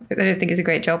 I don't think it's a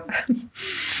great job.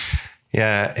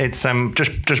 Yeah, it's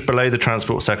just below the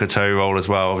Transport Secretary role as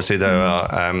well. Obviously, there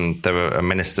are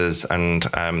ministers, and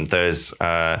there's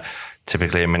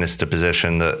typically a minister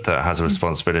position that has a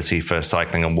responsibility for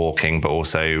cycling and walking, but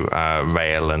also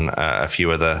rail and a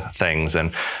few other things.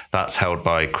 And that's held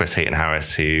by Chris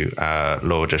Heaton-Harris, who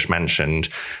Laura just mentioned.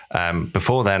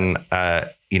 Before then,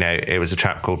 it was a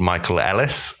chap called Michael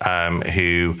Ellis,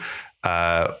 who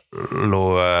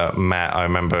Laura met. I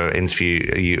remember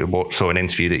saw an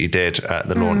interview that you did at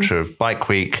the launch of Bike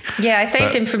Week. Yeah, I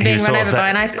saved him from being run over by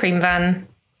an ice cream van.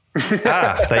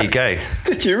 There you go.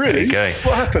 Did you really? There you go.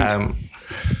 What happened?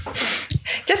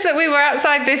 Just that we were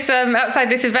outside this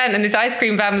event, and this ice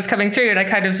cream van was coming through, and I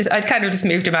kind of just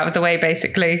moved him out of the way,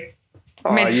 basically,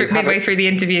 midway through the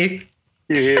interview.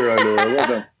 You hero, Laura. Well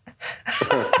done.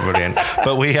 Brilliant.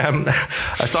 But we,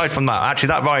 aside from that, actually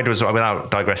that ride was,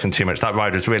 without digressing too much, that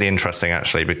ride was really interesting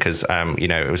actually, because,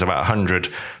 it was about 100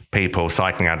 people,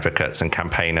 cycling advocates and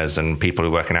campaigners and people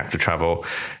who work in active travel,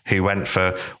 who went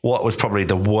for what was probably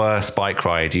the worst bike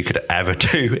ride you could ever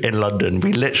do in London.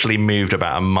 We literally moved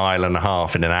about 1.5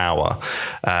 miles in an hour.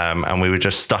 And we were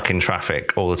just stuck in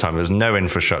traffic all the time. There was no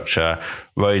infrastructure.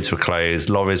 Roads were closed.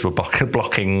 Lorries were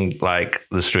blocking like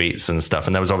the streets and stuff.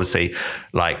 And there was obviously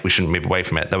like, we shouldn't move away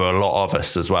from it. There were a lot of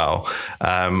us as well.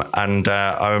 And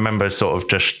I remember sort of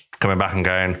just coming back and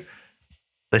going,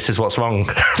 this is what's wrong.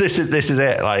 This is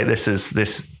it. Like this,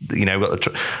 got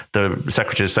the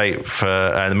Secretary of State for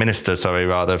the Minister,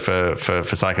 for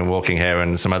cycling and walking here,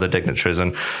 and some other dignitaries,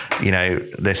 and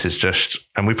this is just.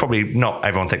 And we probably not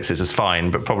everyone thinks this is fine,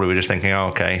 but probably we're just thinking, oh,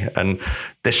 okay, and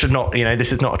this should not.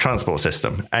 This is not a transport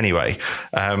system anyway.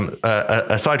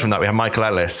 Aside from that, we have Michael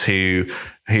Ellis, who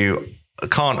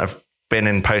can't have been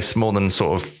in post more than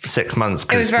sort of 6 months.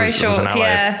 It was very short,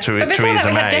 yeah. But before that,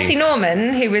 we had Jesse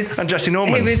Norman, who was great.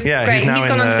 He's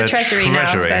gone on to the Treasury now,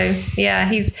 so yeah,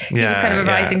 he was kind of a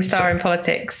rising star in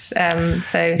politics.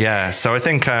 So I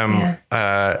think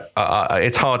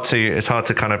it's hard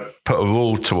to kind of put a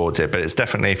rule towards it, but it's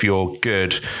definitely, if you're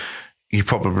good, you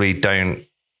probably don't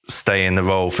stay in the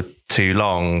role for too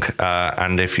long,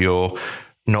 and if you're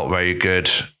not very good,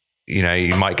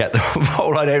 you might get the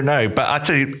role. I don't know, but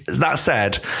actually, that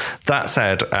said,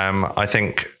 I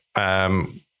think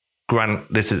Grant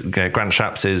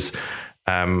Shapps is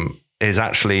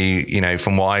actually,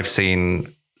 from what I've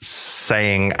seen,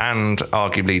 saying and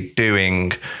arguably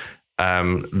doing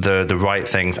the right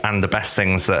things and the best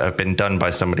things that have been done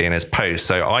by somebody in his post.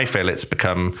 So I feel it's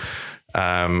become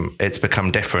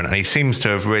different, and he seems to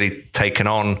have really taken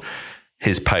on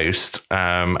his post,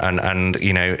 and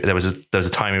there was a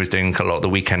time he was doing a lot of the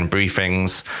weekend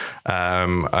briefings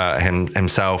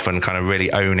himself, and kind of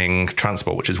really owning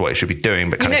transport, which is what he should be doing,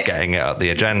 but kind of getting it up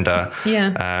the agenda.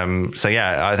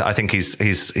 I think he's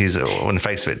on the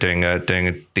face of it doing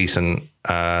a decent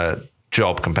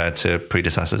job compared to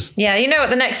predecessors. Yeah, what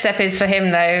the next step is for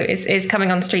him though is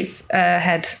coming on Streets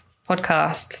Ahead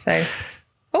podcast. So.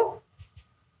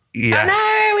 Yes.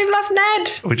 Oh no, we've lost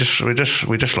Ned. We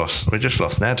just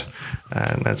lost Ned.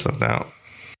 Ned's locked out.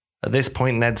 At this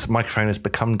point, Ned's microphone has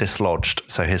become dislodged,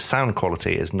 so his sound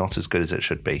quality is not as good as it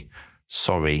should be.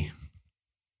 Sorry.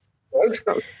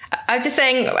 I was just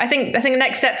saying, I think the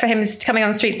next step for him is coming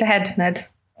on Streets Ahead, Ned.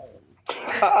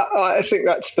 I think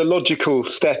that's the logical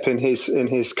step in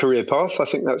his career path. I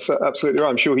think that's absolutely right.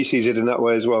 I'm sure he sees it in that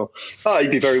way as well.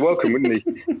 He'd be very welcome, wouldn't he?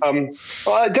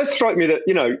 It does strike me that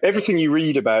everything you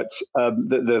read about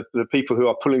the people who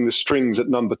are pulling the strings at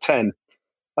number 10.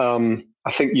 I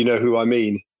think you know who I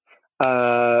mean.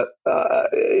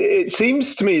 It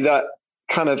seems to me that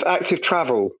kind of active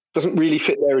travel doesn't really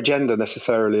fit their agenda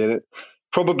necessarily, and it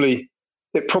probably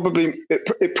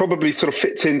sort of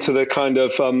fits into the kind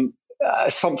of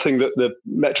something that the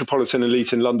metropolitan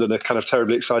elite in London are kind of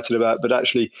terribly excited about, but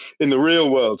actually in the real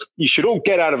world, you should all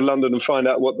get out of London and find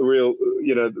out what the real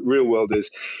world is.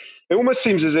 It almost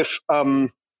seems as if I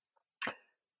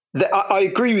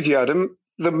agree with you, Adam.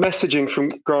 The messaging from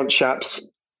Grant Shapps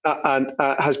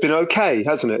has been okay,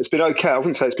 hasn't it? It's been okay. I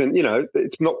wouldn't say it's been,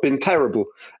 it's not been terrible.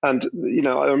 And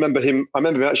I remember him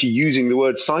actually using the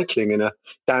word cycling in a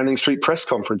Downing Street press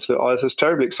conference that I was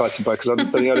terribly excited by, because I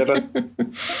don't think I'd ever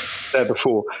there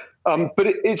before. But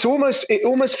it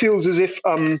almost feels as if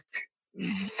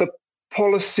the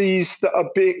policies that are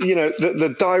being,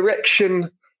 the direction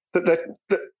that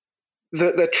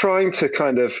they're trying to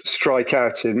kind of strike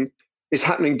out in is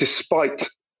happening despite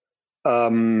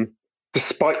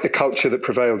the culture that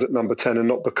prevails at number 10, and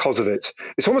not because of it.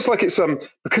 It's almost like it's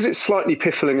because it's slightly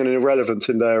piffling and irrelevant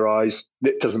in their eyes,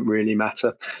 it doesn't really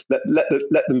matter. Let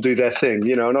them do their thing,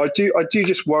 And I do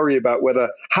just worry about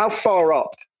how far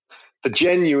up the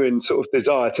genuine sort of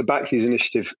desire to back these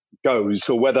initiatives goes,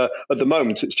 or whether at the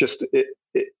moment it's just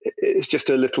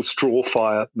a little straw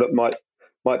fire that might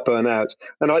burn out.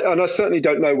 And I certainly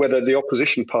don't know whether the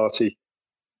opposition party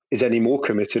is any more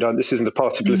committed. This isn't a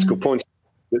party political point.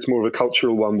 It's more of a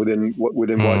cultural one within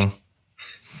White.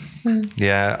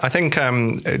 Yeah, I think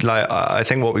I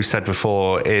think what we've said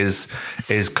before is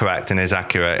correct and is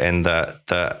accurate in that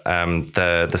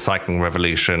the cycling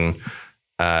revolution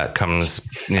comes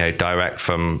direct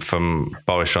from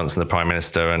Boris Johnson, the Prime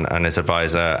Minister, and his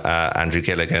advisor Andrew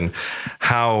Gilligan.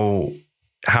 How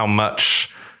much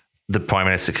the Prime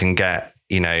Minister can get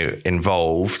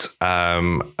involved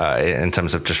in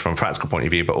terms of just from a practical point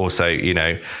of view, but also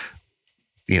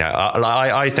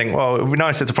I think, well, it would be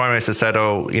nice if the Prime Minister said,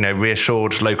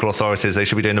 reassured local authorities they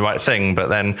should be doing the right thing. But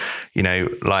then,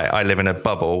 I live in a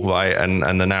bubble, right?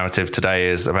 And the narrative today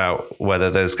is about whether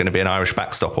there's going to be an Irish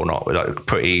backstop or not, like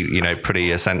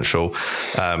pretty essential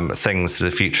things to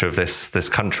the future of this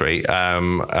country.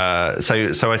 So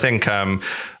I think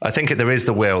there is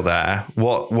the will there.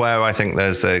 Where I think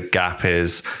there's a gap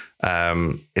is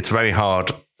it's very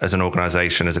hard as an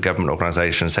organisation, as a government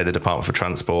organisation, say the Department for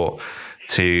Transport,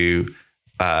 to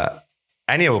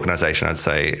any organisation, I'd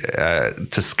say,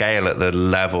 to scale at the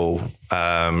level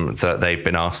that they've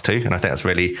been asked to. And I think that's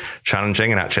really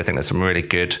challenging. And actually, I think there's some really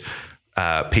good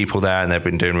people there, and they've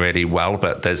been doing really well.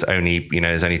 But there's only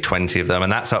 20 of them,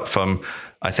 and that's up from,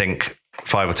 I think,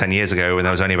 5 or 10 years ago when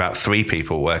there was only about 3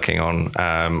 people working on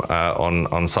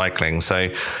cycling. So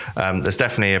there's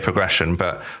definitely a progression.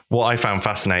 But what I found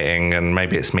fascinating, and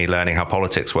maybe it's me learning how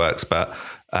politics works, but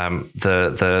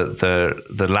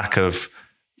the lack of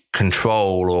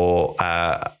control or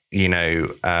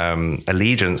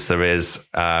allegiance there is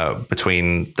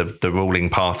between the ruling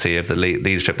party of the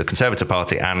leadership, the Conservative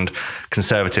Party, and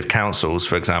Conservative councils,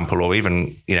 for example, or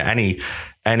even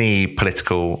any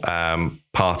political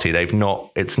party.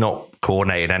 It's not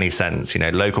coordinated in any sense.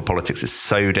 Local politics is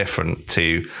so different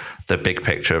to the big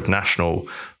picture of national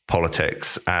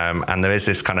politics, and there is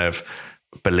this kind of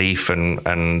belief and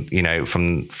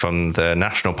from the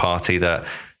National Party that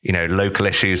local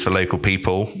issues for local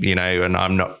people,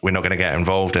 and we're not going to get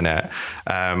involved in it.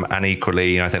 And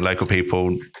equally, I think local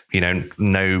people,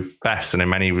 know best, and in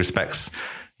many respects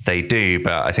they do,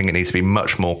 but I think it needs to be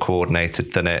much more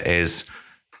coordinated than it is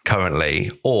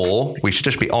currently. Or we should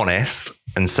just be honest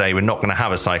and say we're not going to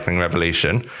have a cycling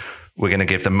revolution. We're going to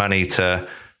give the money to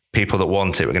people that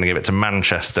want it. We're going to give it to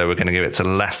Manchester. We're going to give it to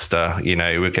Leicester.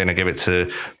 We're going to give it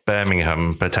to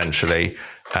Birmingham potentially.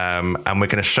 And we're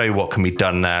going to show what can be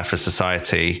done there for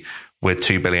society with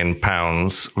 £2 billion,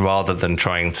 rather than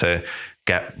trying to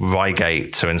get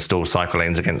Reigate to install cycle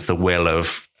lanes against the will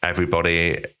of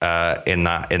everybody in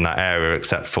that area,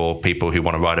 except for people who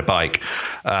want to ride a bike.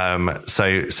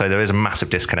 So there is a massive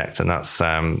disconnect, and that's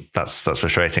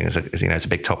frustrating. It's a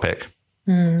big topic.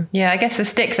 Yeah, I guess the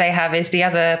stick they have is the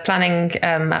other planning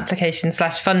applications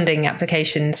 / funding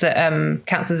applications that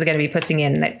councils are going to be putting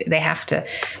in. They have to,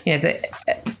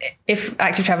 if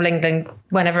Active Travel England,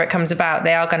 whenever it comes about,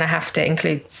 they are going to have to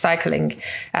include cycling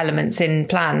elements in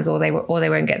plans, or they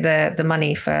won't get the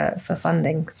money for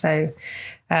funding. So.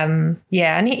 And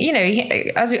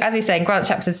he, as we were saying, Grant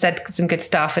Shapps has said some good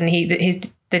stuff, and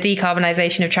the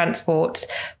decarbonisation of transport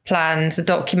plans, the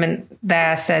document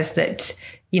there says that,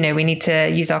 we need to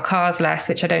use our cars less,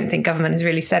 which I don't think government has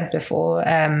really said before.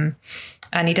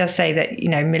 And he does say that,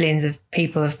 millions of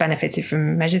people have benefited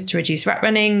from measures to reduce rat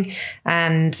running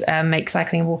and make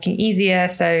cycling and walking easier.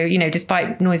 So,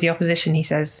 despite noisy opposition, he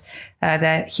says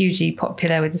they're hugely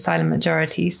popular with the silent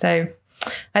majority. So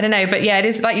I don't know. But yeah, it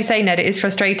is, like you say, Ned, it is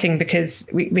frustrating because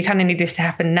we kind of need this to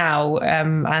happen now.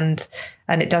 And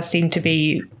it does seem to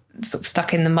be sort of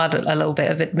stuck in the mud a little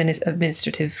bit of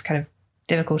administrative kind of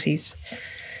difficulties.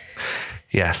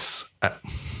 Yes.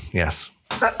 Yes.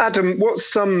 Adam,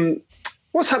 what's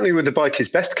happening with the Bike is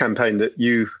Best campaign that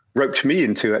you roped me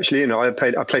into? Actually, I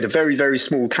played a very, very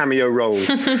small cameo role.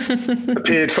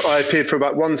 I appeared for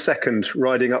about 1 second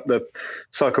riding up the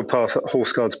cycle path at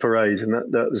Horse Guards Parade, and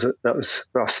that was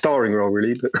a starring role,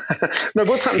 really. But no,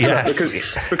 what's happened to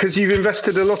that? Because you've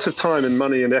invested a lot of time and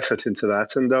money and effort into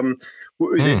that, and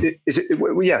where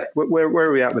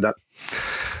are we at with that?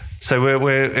 So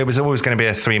it was always going to be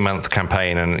a 3-month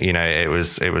campaign, and it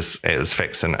was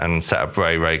fixed and set up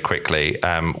very, very quickly.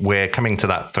 We're coming to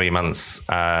that 3 months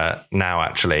now,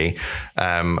 actually,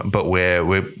 but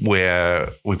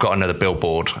we've got another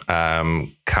billboard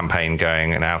campaign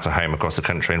going and out of home across the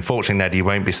country. Unfortunately, Ned, you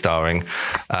won't be starring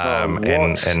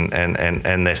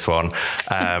in this one,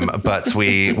 but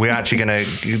we're actually going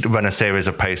to run a series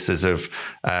of posters of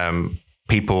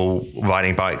people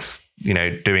riding bikes,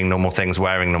 doing normal things,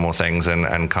 wearing normal things,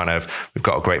 and kind of, we've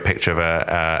got a great picture of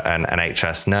an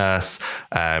NHS nurse,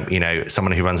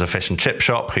 someone who runs a fish and chip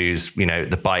shop, who's,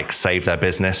 the bike saved their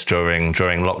business during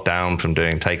lockdown from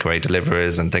doing takeaway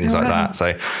deliveries and things like that.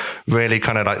 So really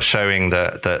kind of like showing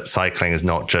that cycling is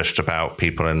not just about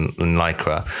people in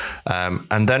Lycra.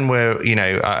 And then we're,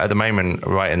 at the moment,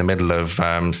 right in the middle of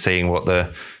seeing what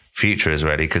the future is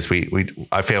really, because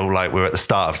I feel like we're at the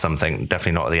start of something,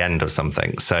 definitely not at the end of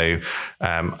something. So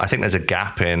I think there's a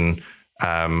gap in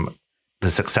the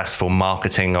successful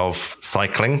marketing of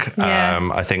cycling.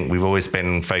 I think we've always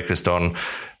been focused on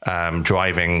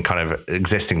driving kind of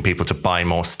existing people to buy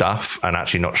more stuff and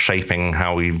actually not shaping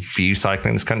how we view cycling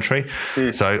in this country.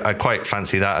 So I quite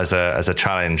fancy that as a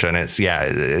challenge, and it's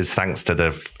thanks to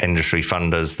the industry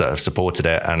funders that have supported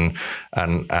it, and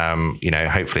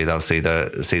hopefully they'll see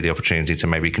the opportunity to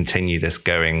maybe continue this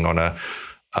going on a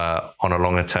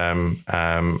longer term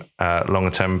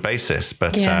basis.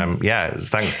 But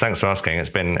thanks for asking. It's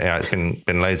been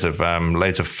loads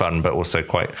of fun, but also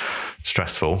quite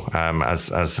stressful, as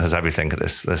has everything at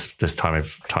this time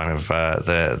of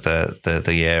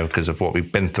the year because of what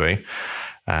we've been through.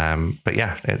 But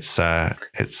yeah, it's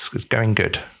going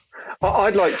good.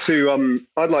 I'd like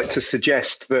to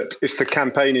suggest that if the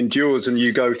campaign endures and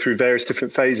you go through various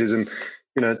different phases, and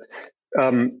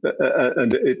and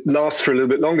it lasts for a little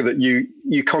bit longer, that you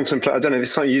contemplate, I don't know if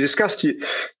it's something you discussed,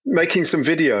 making some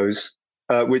videos,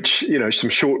 which, some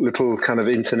short little kind of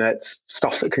internet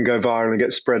stuff that can go viral and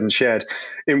get spread and shared,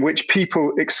 in which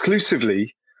people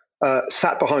exclusively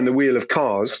sat behind the wheel of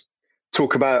cars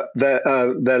talk about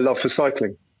their love for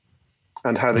cycling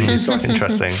and how they use cycling.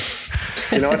 Interesting.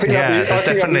 I think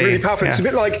that'd be really powerful. Yeah. It's a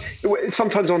bit like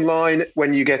sometimes online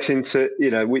when you get into,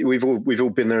 we've all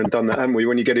been there and done that, haven't we?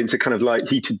 When you get into kind of like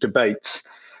heated debates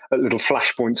at little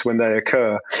flashpoints when they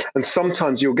occur, and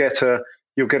sometimes you'll get a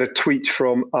tweet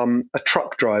from a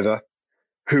truck driver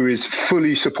who is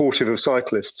fully supportive of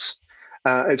cyclists.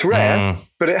 It's rare,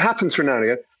 but it happens from now and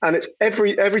again, and it's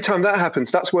every time that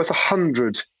happens, that's worth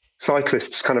 100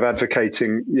 cyclists kind of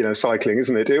advocating, cycling,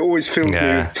 isn't it? It always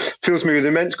fills me with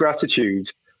immense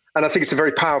gratitude, and I think it's a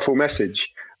very powerful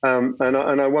message. And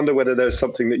I wonder whether there's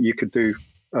something that you could do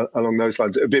along those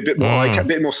lines. It'd be a bit more a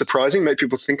bit more surprising, make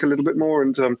people think a little bit more,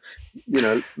 and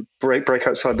break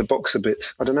outside the box a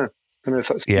bit. I don't know if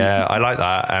that's... Yeah, I like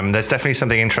that. There's definitely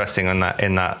something interesting in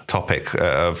that topic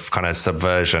of kind of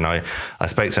subversion. I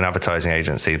spoke to an advertising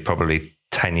agency probably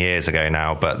 10 years ago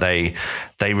now, but they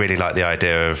really like the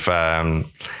idea of kind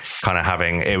of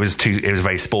having, it was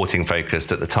very sporting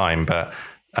focused at the time, but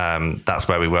that's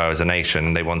where we were as a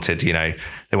nation. They wanted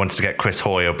to get Chris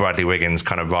Hoy or Bradley Wiggins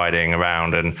kind of riding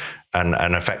around and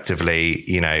effectively,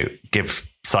 give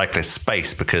cyclists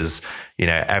space, because,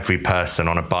 every person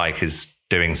on a bike is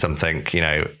doing something,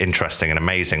 interesting and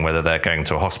amazing, whether they're going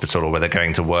to a hospital or whether they're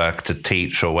going to work to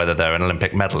teach, or whether they're an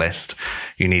Olympic medalist.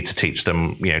 You need to teach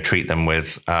them, treat them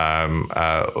with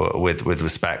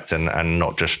respect, and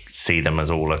not just see them as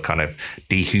all a kind of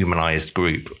dehumanized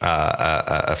group,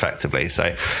 effectively.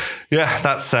 So yeah,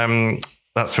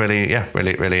 that's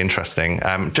really interesting.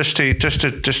 Just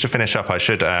to finish up, I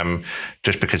should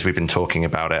just because we've been talking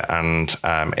about it and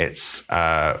it's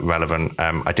relevant.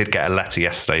 I did get a letter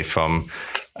yesterday from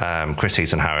Chris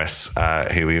Heaton-Harris,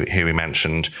 who we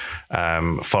mentioned,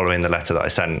 following the letter that I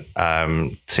sent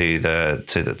to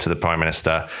the Prime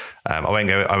Minister. I won't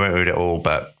read it all,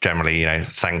 but generally,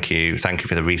 thank you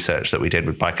for the research that we did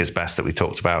with Bikers Best that we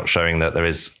talked about, showing that there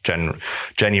is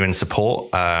genuine support,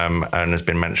 and has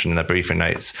been mentioned in their briefing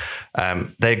notes.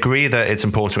 They agree that it's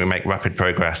important we make rapid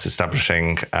progress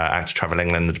establishing Active Travel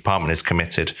England. The department is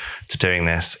committed to doing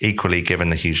this. Equally, given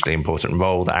the hugely important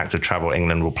role that Active Travel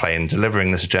England will play in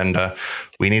delivering this agenda,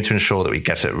 we need to ensure that we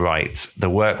get it right. The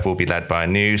work will be led by a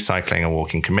new cycling and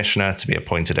walking commissioner to be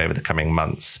appointed over the coming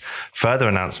months. Further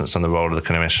announcements on the role of the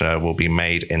commissioner will be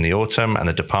made in the autumn, and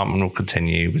the department will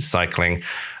continue with cycling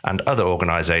and other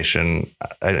organisations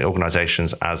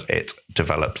as it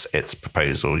develops its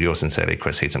proposal. Yours sincerely,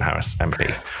 Chris Heaton-Harris, MP.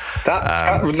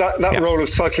 That role of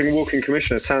cycling and walking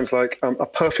commissioner sounds like a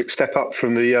perfect step up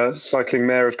from the cycling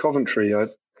mayor of Coventry.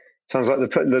 Sounds like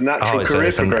the natural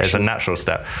career progression. It's a natural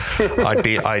step.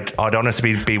 I'd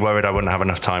honestly be worried I wouldn't have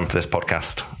enough time for this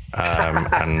podcast,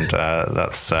 and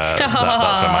that's where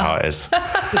my heart is.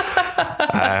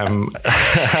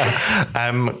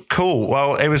 Cool.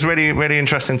 Well, it was really, really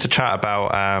interesting to chat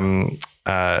about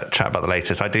the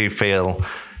latest. I do feel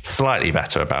slightly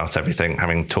better about everything,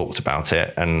 having talked about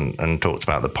it and talked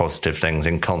about the positive things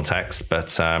in context.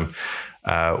 But I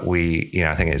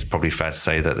think it's probably fair to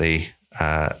say that the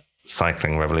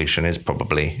cycling revolution is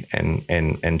probably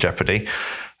in jeopardy,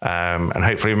 and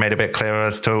hopefully we made a bit clearer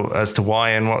as to why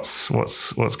and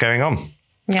what's going on.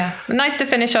 Yeah, nice to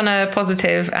finish on a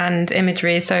positive, and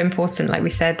imagery is so important, like we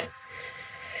said.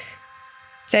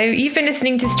 So you've been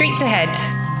listening to Streets Ahead.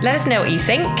 Let us know what you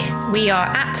think. We are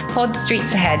at Pod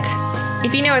Streets Ahead.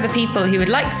 If you know other people who would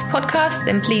like this podcast,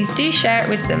 then please do share it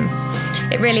with them.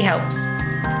 It really helps.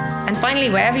 And finally,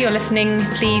 wherever you're listening,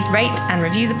 please rate and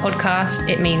review the podcast.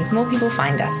 It means more people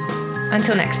find us.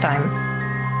 Until next time.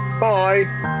 Bye.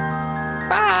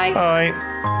 Bye. Bye.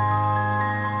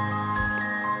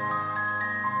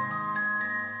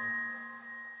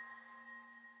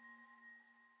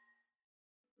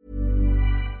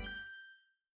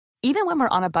 Even when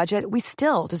we're on a budget, we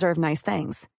still deserve nice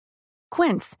things.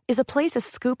 Quince is a place to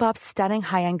scoop up stunning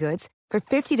high-end goods for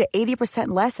 50 to 80%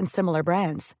 less than similar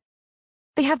brands.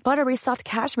 They have buttery soft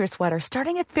cashmere sweaters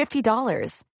starting at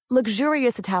 $50,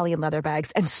 luxurious Italian leather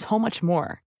bags, and so much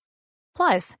more.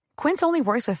 Plus, Quince only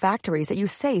works with factories that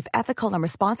use safe, ethical, and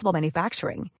responsible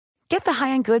manufacturing. Get the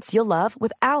high-end goods you'll love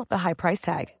without the high price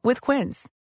tag with Quince.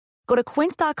 Go to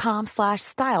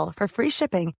quince.com/style for free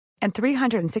shipping and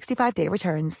 365-day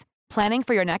returns. Planning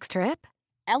for your next trip?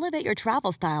 Elevate your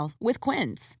travel style with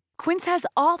Quince. Quince has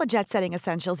all the jet-setting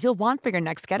essentials you'll want for your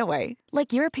next getaway,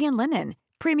 like European linen,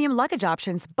 premium luggage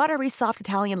options, buttery soft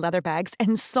Italian leather bags,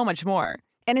 and so much more.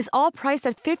 And is all priced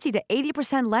at 50 to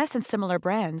 80% less than similar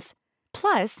brands.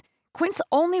 Plus, Quince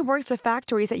only works with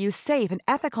factories that use safe and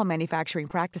ethical manufacturing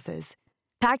practices.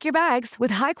 Pack your bags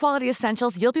with high-quality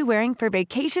essentials you'll be wearing for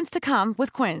vacations to come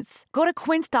with Quince. Go to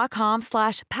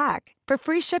quince.com/pack for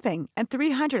free shipping and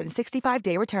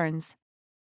 365-day returns.